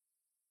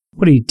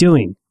 "What are you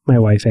doing?" my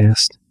wife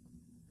asked.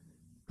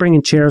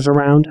 "Bringing chairs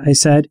around," I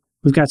said.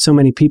 "We've got so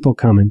many people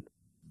coming."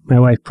 My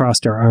wife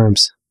crossed her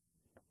arms.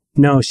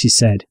 "No," she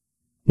said.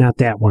 "Not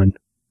that one."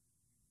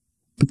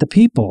 "But the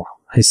people,"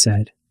 I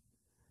said.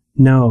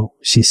 "No,"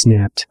 she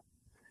snapped.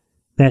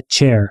 "That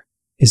chair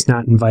is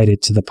not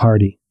invited to the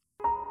party."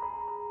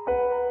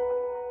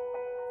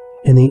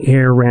 And the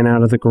air ran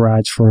out of the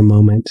garage for a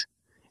moment,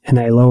 and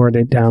I lowered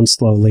it down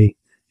slowly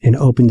and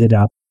opened it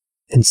up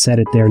and set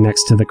it there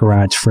next to the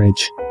garage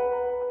fridge.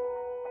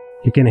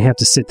 "You're going to have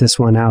to sit this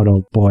one out,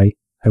 old boy,"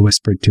 I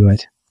whispered to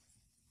it.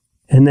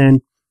 And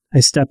then I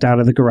stepped out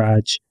of the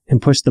garage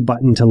and pushed the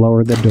button to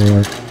lower the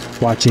door,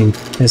 watching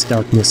as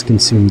darkness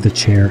consumed the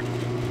chair.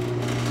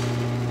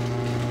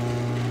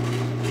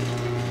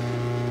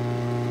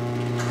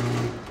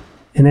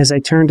 And as I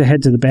turned to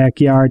head to the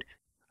backyard,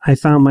 I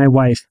found my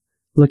wife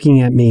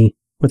looking at me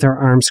with her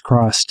arms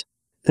crossed.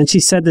 Then she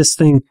said this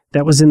thing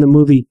that was in the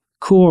movie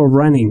Cool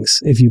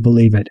Runnings, if you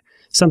believe it.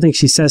 Something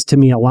she says to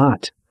me a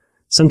lot.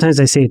 Sometimes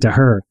I say it to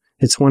her.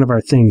 It's one of our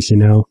things, you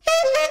know.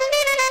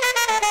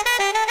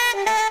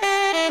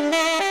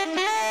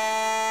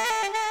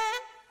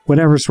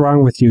 "Whatever's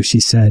wrong with you," she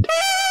said.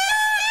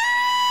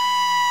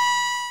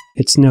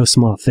 "It's no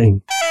small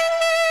thing."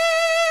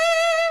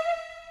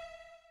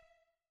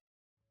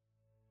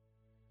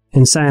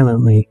 And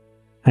silently,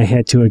 I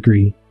had to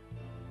agree.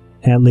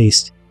 At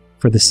least,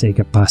 for the sake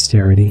of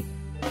posterity.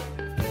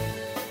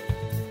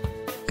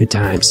 Good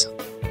times.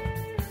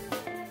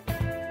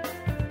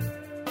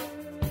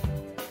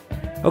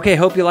 Okay,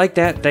 hope you liked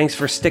that. Thanks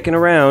for sticking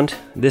around.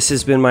 This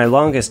has been my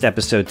longest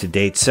episode to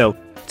date, so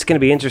it's going to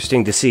be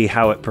interesting to see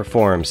how it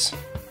performs.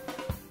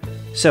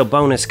 So,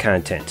 bonus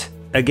content.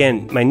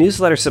 Again, my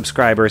newsletter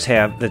subscribers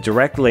have the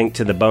direct link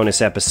to the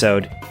bonus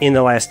episode in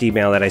the last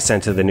email that I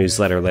sent to the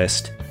newsletter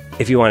list.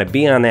 If you want to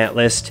be on that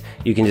list,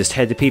 you can just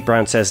head to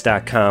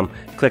PeteBrownSays.com,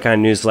 click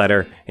on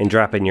newsletter, and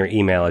drop in your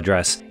email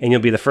address. And you'll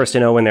be the first to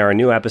know when there are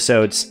new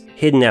episodes,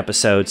 hidden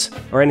episodes,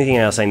 or anything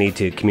else I need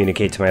to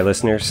communicate to my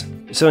listeners.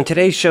 So in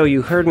today's show,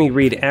 you heard me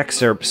read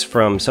excerpts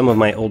from some of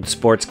my old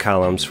sports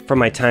columns from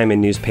my time in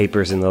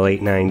newspapers in the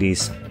late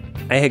 90s.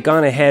 I had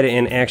gone ahead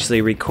and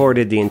actually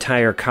recorded the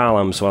entire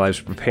columns while I was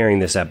preparing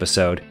this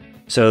episode.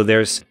 So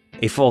there's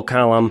a full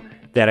column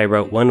that I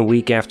wrote 1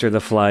 week after the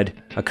flood,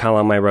 a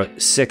column I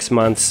wrote 6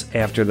 months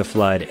after the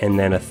flood, and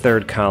then a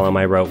third column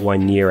I wrote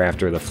 1 year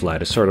after the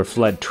flood, a sort of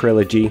flood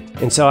trilogy.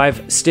 And so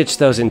I've stitched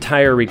those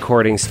entire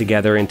recordings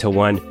together into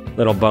one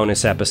little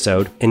bonus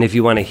episode. And if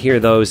you want to hear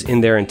those in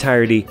their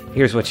entirety,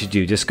 here's what you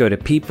do. Just go to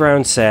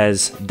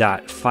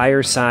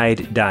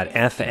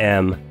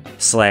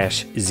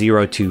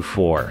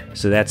PeteBrownSays.fireside.fm/024.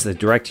 So that's the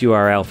direct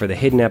URL for the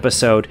hidden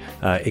episode.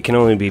 It can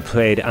only be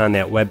played on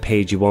that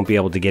webpage. You won't be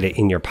able to get it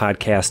in your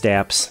podcast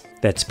apps.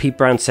 That's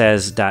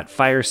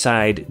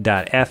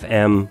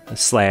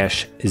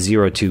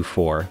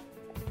PeteBrownSays.fireside.fm/024.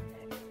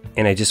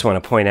 And I just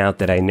want to point out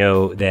that I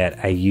know that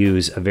I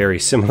use a very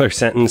similar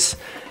sentence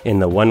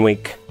in the 1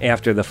 week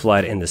after the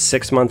flood and the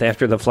 6 month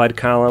after the flood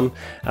column.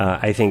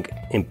 I think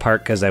in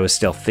part because I was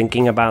still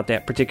thinking about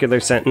that particular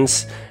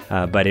sentence,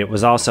 but it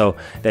was also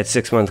that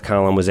 6 month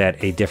column was at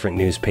a different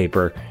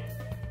newspaper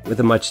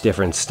with a much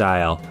different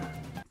style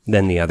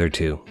than the other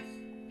two.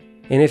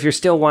 And if you're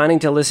still wanting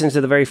to listen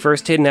to the very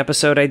first hidden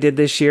episode I did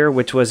this year,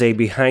 which was a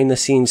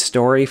behind-the-scenes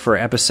story for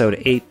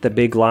episode 8, The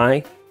Big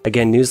Lie,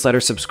 again,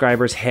 newsletter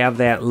subscribers have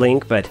that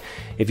link, but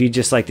if you'd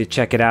just like to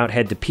check it out,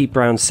 head to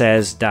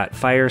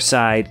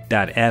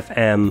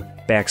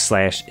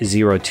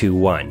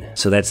PeteBrownSays.fireside.fm/021.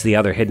 So that's the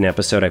other hidden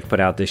episode I've put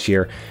out this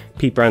year,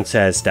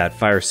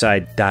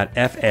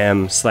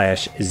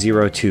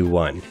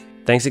 PeteBrownSays.fireside.fm/021.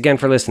 Thanks again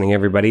for listening,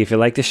 everybody. If you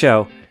like the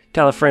show,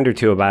 Tell a friend or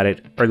two about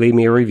it, or leave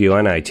me a review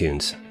on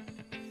iTunes.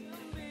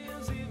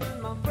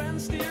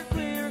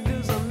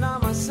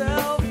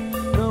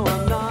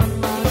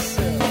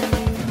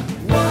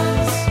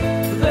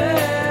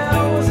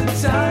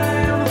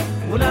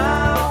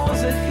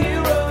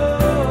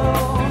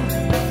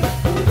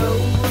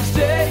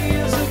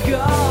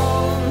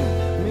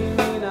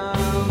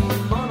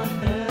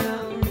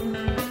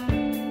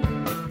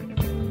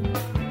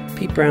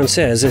 Pete Brown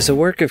Says is a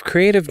work of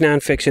creative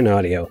nonfiction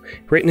audio,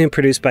 written and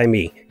produced by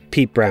me,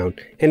 Pete Brown,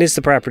 and is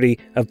the property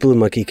of Blue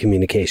Monkey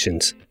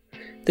Communications.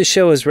 This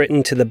show is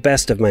written to the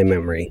best of my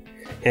memory.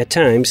 At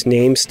times,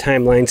 names,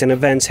 timelines, and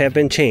events have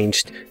been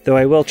changed, though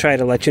I will try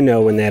to let you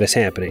know when that is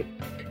happening.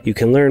 You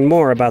can learn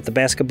more about the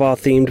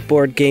basketball-themed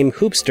board game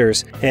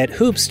Hoopsters at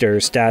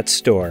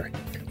hoopsters.store.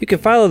 You can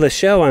follow the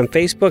show on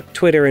Facebook,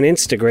 Twitter, and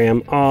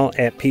Instagram, all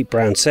at Pete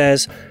Brown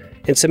Says,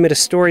 and submit a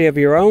story of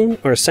your own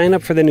or sign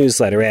up for the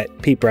newsletter at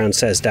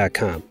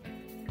PeteBrownSays.com.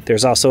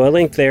 There's also a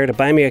link there to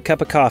buy me a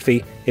cup of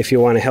coffee if you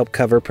want to help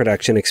cover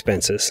production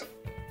expenses.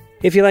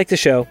 If you like the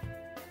show,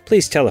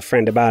 please tell a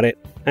friend about it.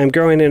 I'm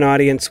growing an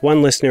audience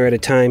one listener at a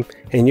time,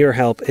 and your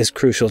help is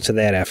crucial to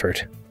that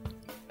effort.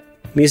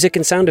 Music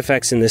and sound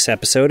effects in this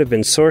episode have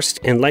been sourced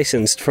and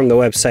licensed from the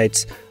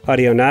websites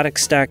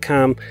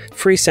Audionautics.com,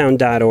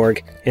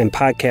 Freesound.org, and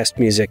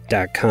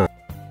PodcastMusic.com.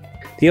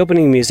 The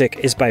opening music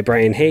is by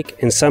Brian Hake,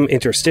 and some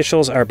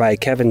interstitials are by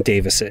Kevin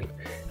Davison.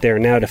 Their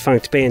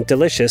now-defunct band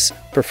Delicious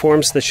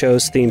performs the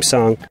show's theme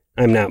song,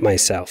 I'm Not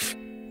Myself.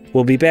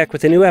 We'll be back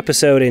with a new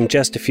episode in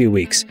just a few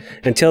weeks.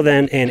 Until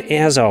then, and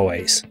as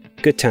always,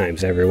 good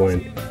times,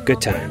 everyone.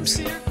 Good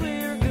times.